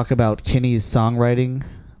talk about Kenny's songwriting,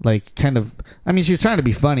 like, kind of, I mean, she was trying to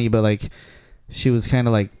be funny, but, like, she was kind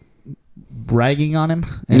of like bragging on him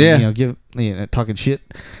and, you know, talking shit.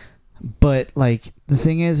 But, like, the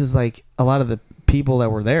thing is like, a lot of the people that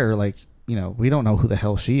were there, like, you know, we don't know who the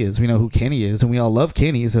hell she is. We know who Kenny is, and we all love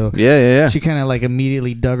Kenny. So she kind of, like,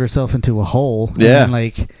 immediately dug herself into a hole. Yeah. And,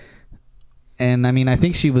 like, and I mean, I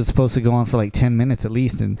think she was supposed to go on for like 10 minutes at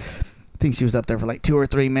least, and I think she was up there for like 2 or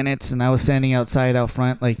 3 minutes, and I was standing outside out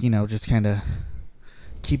front, like, you know, just kind of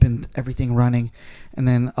keeping everything running. And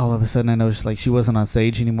then all of a sudden I noticed, like, she wasn't on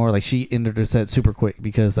stage anymore. Like, she ended her set super quick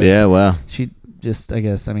because, like, she just, I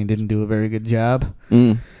guess, didn't do a very good job.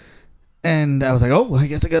 Mm. And I was like, oh, I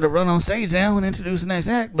guess I got to run on stage now and introduce the next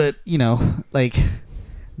act. But,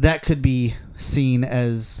 that could be seen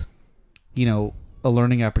as, a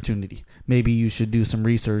learning opportunity. Maybe you should do some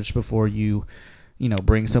research before you,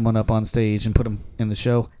 bring someone up on stage and put them in the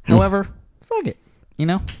show. However, fuck it,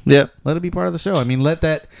 Yeah. Let it be part of the show. Let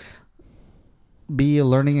that be a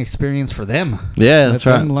learning experience for them. Yeah, that's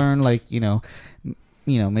right. Let them learn,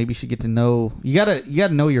 maybe you should get to know. You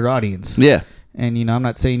gotta know your audience. Yeah. And I'm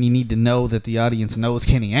not saying you need to know that the audience knows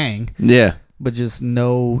Kenny Yang. Yeah. But just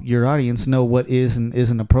know your audience, know what is and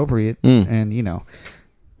isn't appropriate, and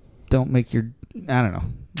don't make your. I don't know.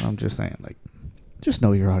 I'm just saying, just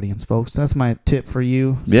know your audience, folks. That's my tip for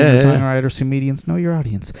you. Songwriters, comedians, know your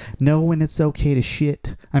audience. Know when it's okay to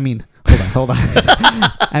shit. Hold on.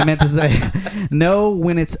 I meant to say, know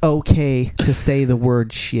when it's okay to say the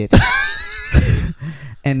word shit,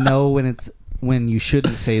 and know when you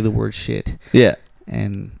shouldn't say the word shit. Yeah.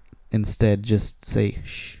 And instead, just say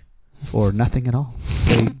shh. Or nothing at all.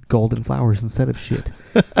 Say golden flowers instead of shit.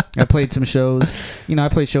 I played some shows. I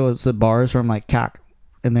played shows at bars where I'm like cock,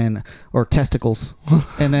 and then or testicles,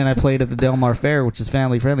 and then I played at the Del Mar Fair, which is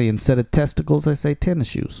family friendly. Instead of testicles, I say tennis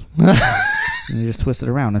shoes. And you just twist it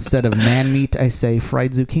around. Instead of man meat, I say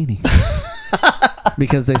fried zucchini.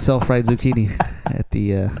 Because they sell fried zucchini at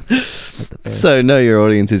the fair. So know your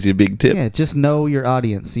audience is your big tip. Yeah, just know your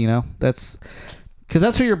audience. That's because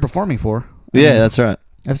that's who you're performing for. Yeah, that's right.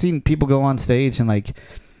 I've seen people go on stage and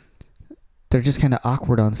they're just kind of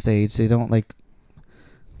awkward on stage. They don't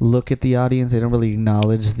look at the audience. They don't really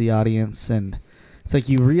acknowledge the audience. And it's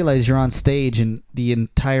you realize you're on stage and the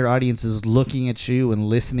entire audience is looking at you and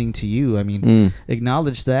listening to you.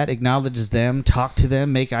 Acknowledge that, acknowledge them, talk to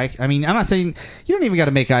them, I'm not saying you don't even got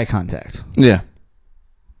to make eye contact. Yeah.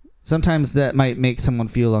 Sometimes that might make someone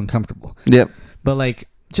feel uncomfortable. Yep. But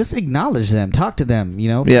just acknowledge them, talk to them,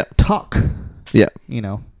 Yeah. Talk. Yeah.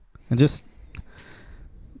 And just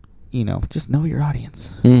know your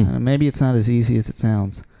audience. Maybe it's not as easy as it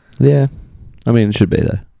sounds. Yeah. It should be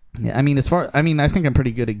though. Yeah. I think I'm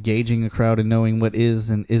pretty good at gauging a crowd and knowing what is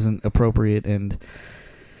and isn't appropriate. And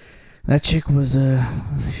that chick was,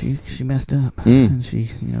 she messed up. And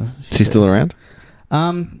she's still around?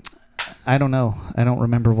 I don't know. I don't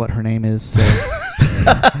remember what her name is. So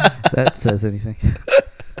that says anything.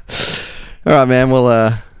 All right, man.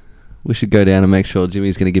 Well, we should go down and make sure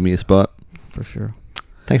Jimmy's going to give me a spot. For sure.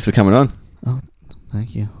 Thanks for coming on. Oh,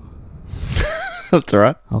 thank you. That's all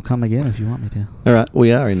right. I'll come again if you want me to. All right.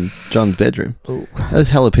 We are in John's bedroom. Oh. Those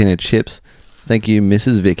jalapeno chips. Thank you,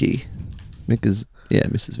 Mrs. Vicky. Mrs.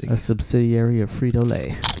 Vicky. A subsidiary of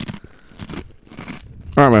Frito-Lay.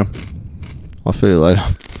 All right, man. I'll see you later.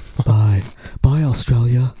 Bye. Bye,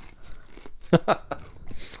 Australia.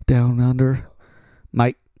 Down under.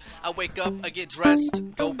 Mike. I wake up, I get dressed,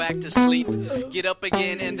 go back to sleep. Get up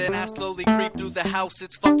again and then I slowly creep through the house.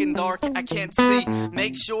 It's fucking dark, I can't see.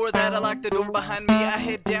 Make sure that I lock the door behind me. I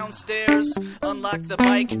head downstairs, unlock the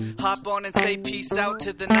bike, hop on and say peace out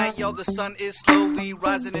to the night. Y'all, the sun is slowly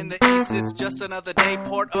rising in the east. It's just another day,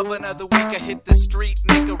 part of another week. I hit the street,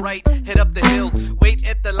 make a right, head up the hill. Wait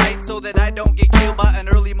at the light so that I don't get killed by an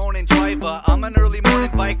early morning driver. I'm an early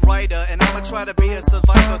morning bike rider and I'ma try to be a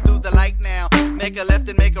survivor through the light now. Make a left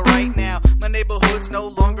and make a right now. My neighborhood's no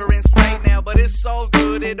longer in sight now, but it's all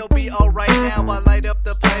good, it'll be alright now. I light up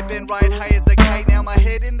the pipe and ride high as a kite now. My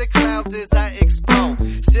head in the clouds as I explode.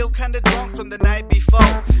 Still kinda drunk from the night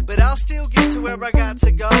before, but I'll still get to where I got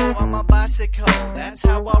to go on my bicycle. That's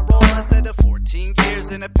how I roll. I set of 14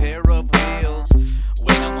 gears and a pair of wheels.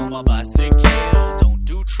 When I'm on my bicycle, don't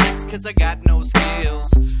do tricks cause I got no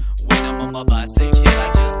skills. When I'm on my bicycle,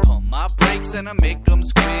 I just pump my brakes and I make them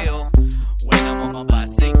squeal. When I'm on my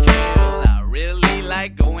bicycle, I really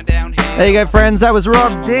like going downhill. There you go, friends. That was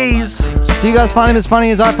Rob Dees. Do you guys find him as funny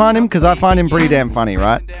as I find him? Because I find him pretty damn funny,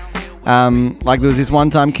 right? There was this one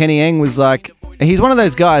time Kenny Yang was like, he's one of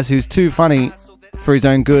those guys who's too funny for his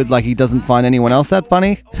own good. He doesn't find anyone else that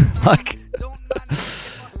funny.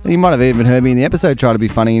 He might have even heard me in the episode try to be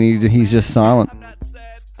funny and he's just silent.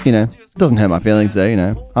 It doesn't hurt my feelings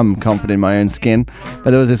though, I'm confident in my own skin. But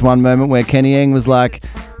there was this one moment where Kenny Yang was like,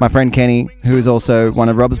 my friend Kenny, who is also one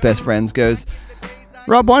of Rob's best friends, goes,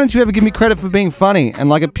 Rob, why don't you ever give me credit for being funny? And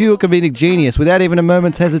like a pure comedic genius, without even a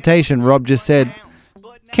moment's hesitation, Rob just said,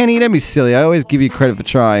 Kenny, don't be silly, I always give you credit for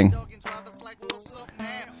trying.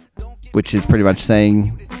 Which is pretty much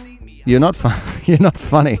saying, you're not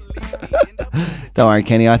funny. Don't worry,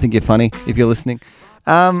 Kenny, I think you're funny if you're listening.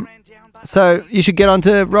 So you should get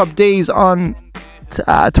onto Rob Dees on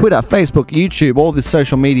Twitter, Facebook, YouTube, all the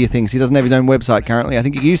social media things. He doesn't have his own website currently. I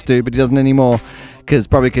think he used to, but he doesn't anymore.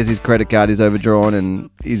 Probably because his credit card is overdrawn and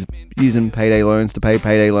he's using payday loans to pay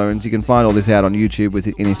payday loans. You can find all this out on YouTube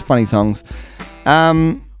in his funny songs.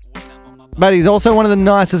 But he's also one of the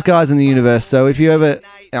nicest guys in the universe. So if you ever,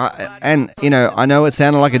 and you know, I know it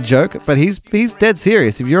sounded like a joke, but he's dead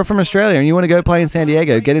serious. If you're from Australia and you want to go play in San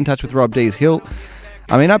Diego, get in touch with Rob Dees.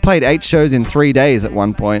 I played 8 shows in 3 days at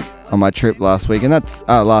one point on my trip last week, and that's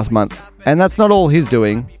last month. And that's not all he's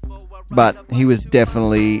doing, but he was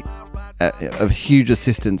definitely of huge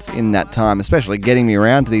assistance in that time, especially getting me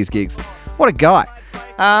around to these gigs. What a guy.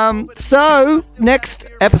 So next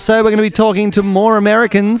episode we're going to be talking to more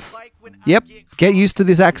Americans. Yep, get used to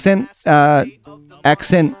this accent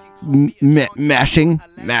mashing,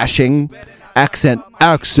 accent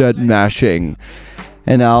mashing.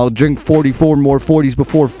 And I'll drink 44 more 40s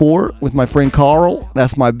before 4 with my friend Carl.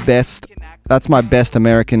 That's my best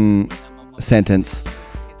American sentence.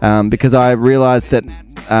 Because I realized that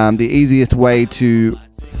the easiest way to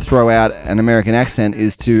throw out an American accent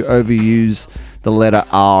is to overuse the letter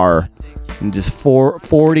R. And just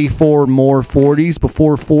 44 more 40s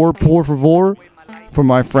before 4, por favor, for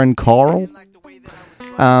my friend Carl.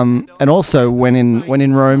 And also, when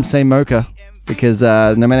in Rome, say mocha. Because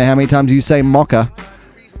no matter how many times you say mocha,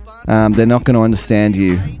 they're not going to understand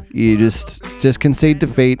you. You just concede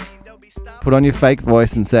defeat, put on your fake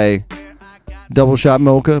voice and say, double shot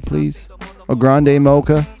mocha, please. Or grande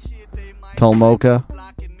mocha. Tall mocha.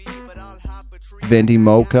 Venti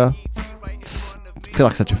mocha. I feel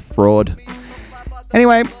like such a fraud.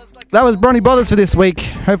 Anyway, that was Bronny Bothers for this week.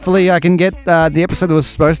 Hopefully I can get the episode that was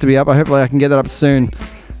supposed to be up. Hopefully I can get that up soon.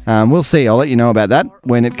 We'll see. I'll let you know about that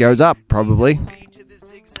when it goes up, probably.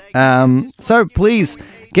 So please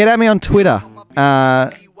get at me on Twitter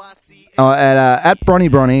at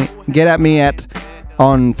Bronny. Get at me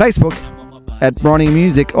on Facebook at Bronny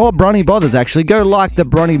Music or Bronny Bothers. Actually, go like the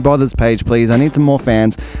Bronny Bothers page, please. I need some more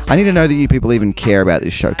fans. I need to know that you people even care about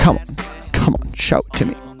this show. Come on, show it to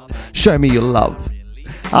me. Show me your love.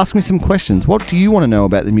 Ask me some questions. What do you want to know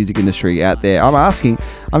about the music industry out there?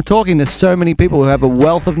 I'm talking to so many people who have a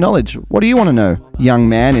wealth of knowledge. What do you want to know? Young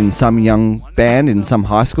man in some young band in some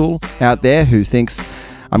high school out there who thinks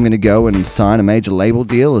I'm going to go and sign a major label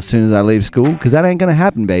deal as soon as I leave school? Because that ain't going to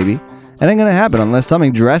happen, baby. That ain't going to happen unless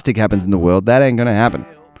something drastic happens in the world. That ain't going to happen.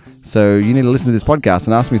 So you need to listen to this podcast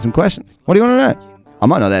and ask me some questions. What do you want to know? I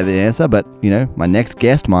might not have the answer, but, my next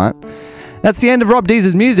guest might. That's the end of Rob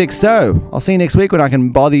Dees' music, so I'll see you next week when I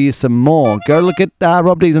can bother you some more. Go look at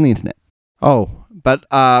Rob Dees on the internet. Oh, but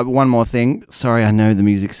one more thing. Sorry, I know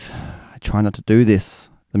I try not to do this.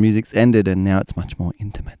 The music's ended and now it's much more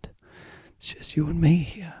intimate. It's just you and me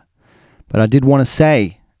here. But I did want to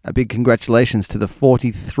say a big congratulations to the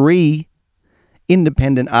 43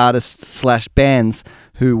 independent artists / bands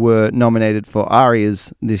who were nominated for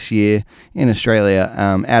ARIAs this year in Australia.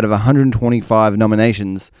 Out of 125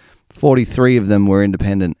 nominations, 43 of them were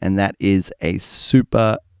independent, and that is a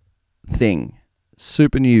super thing.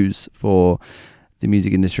 Super news for the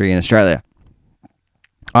music industry in Australia.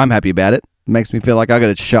 I'm happy about it. It makes me feel like I got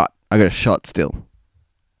a shot. I got a shot still.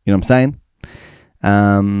 You know what I'm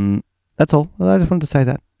saying? That's all. I just wanted to say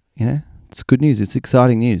that. It's good news. It's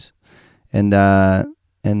exciting news. And the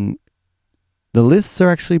lists are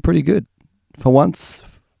actually pretty good. For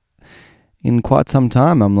once in quite some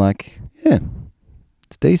time, I'm like, yeah,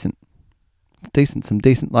 it's decent. Some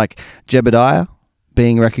decent, like Jebediah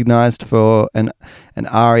being recognised for an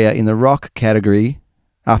ARIA in the rock category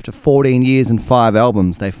after 14 years and 5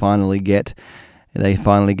 albums. They finally get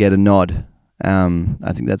a nod.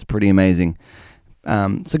 I think that's pretty amazing.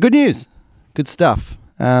 So good news, good stuff.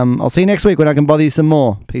 I'll see you next week when I can bother you some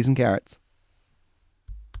more. Peas and carrots.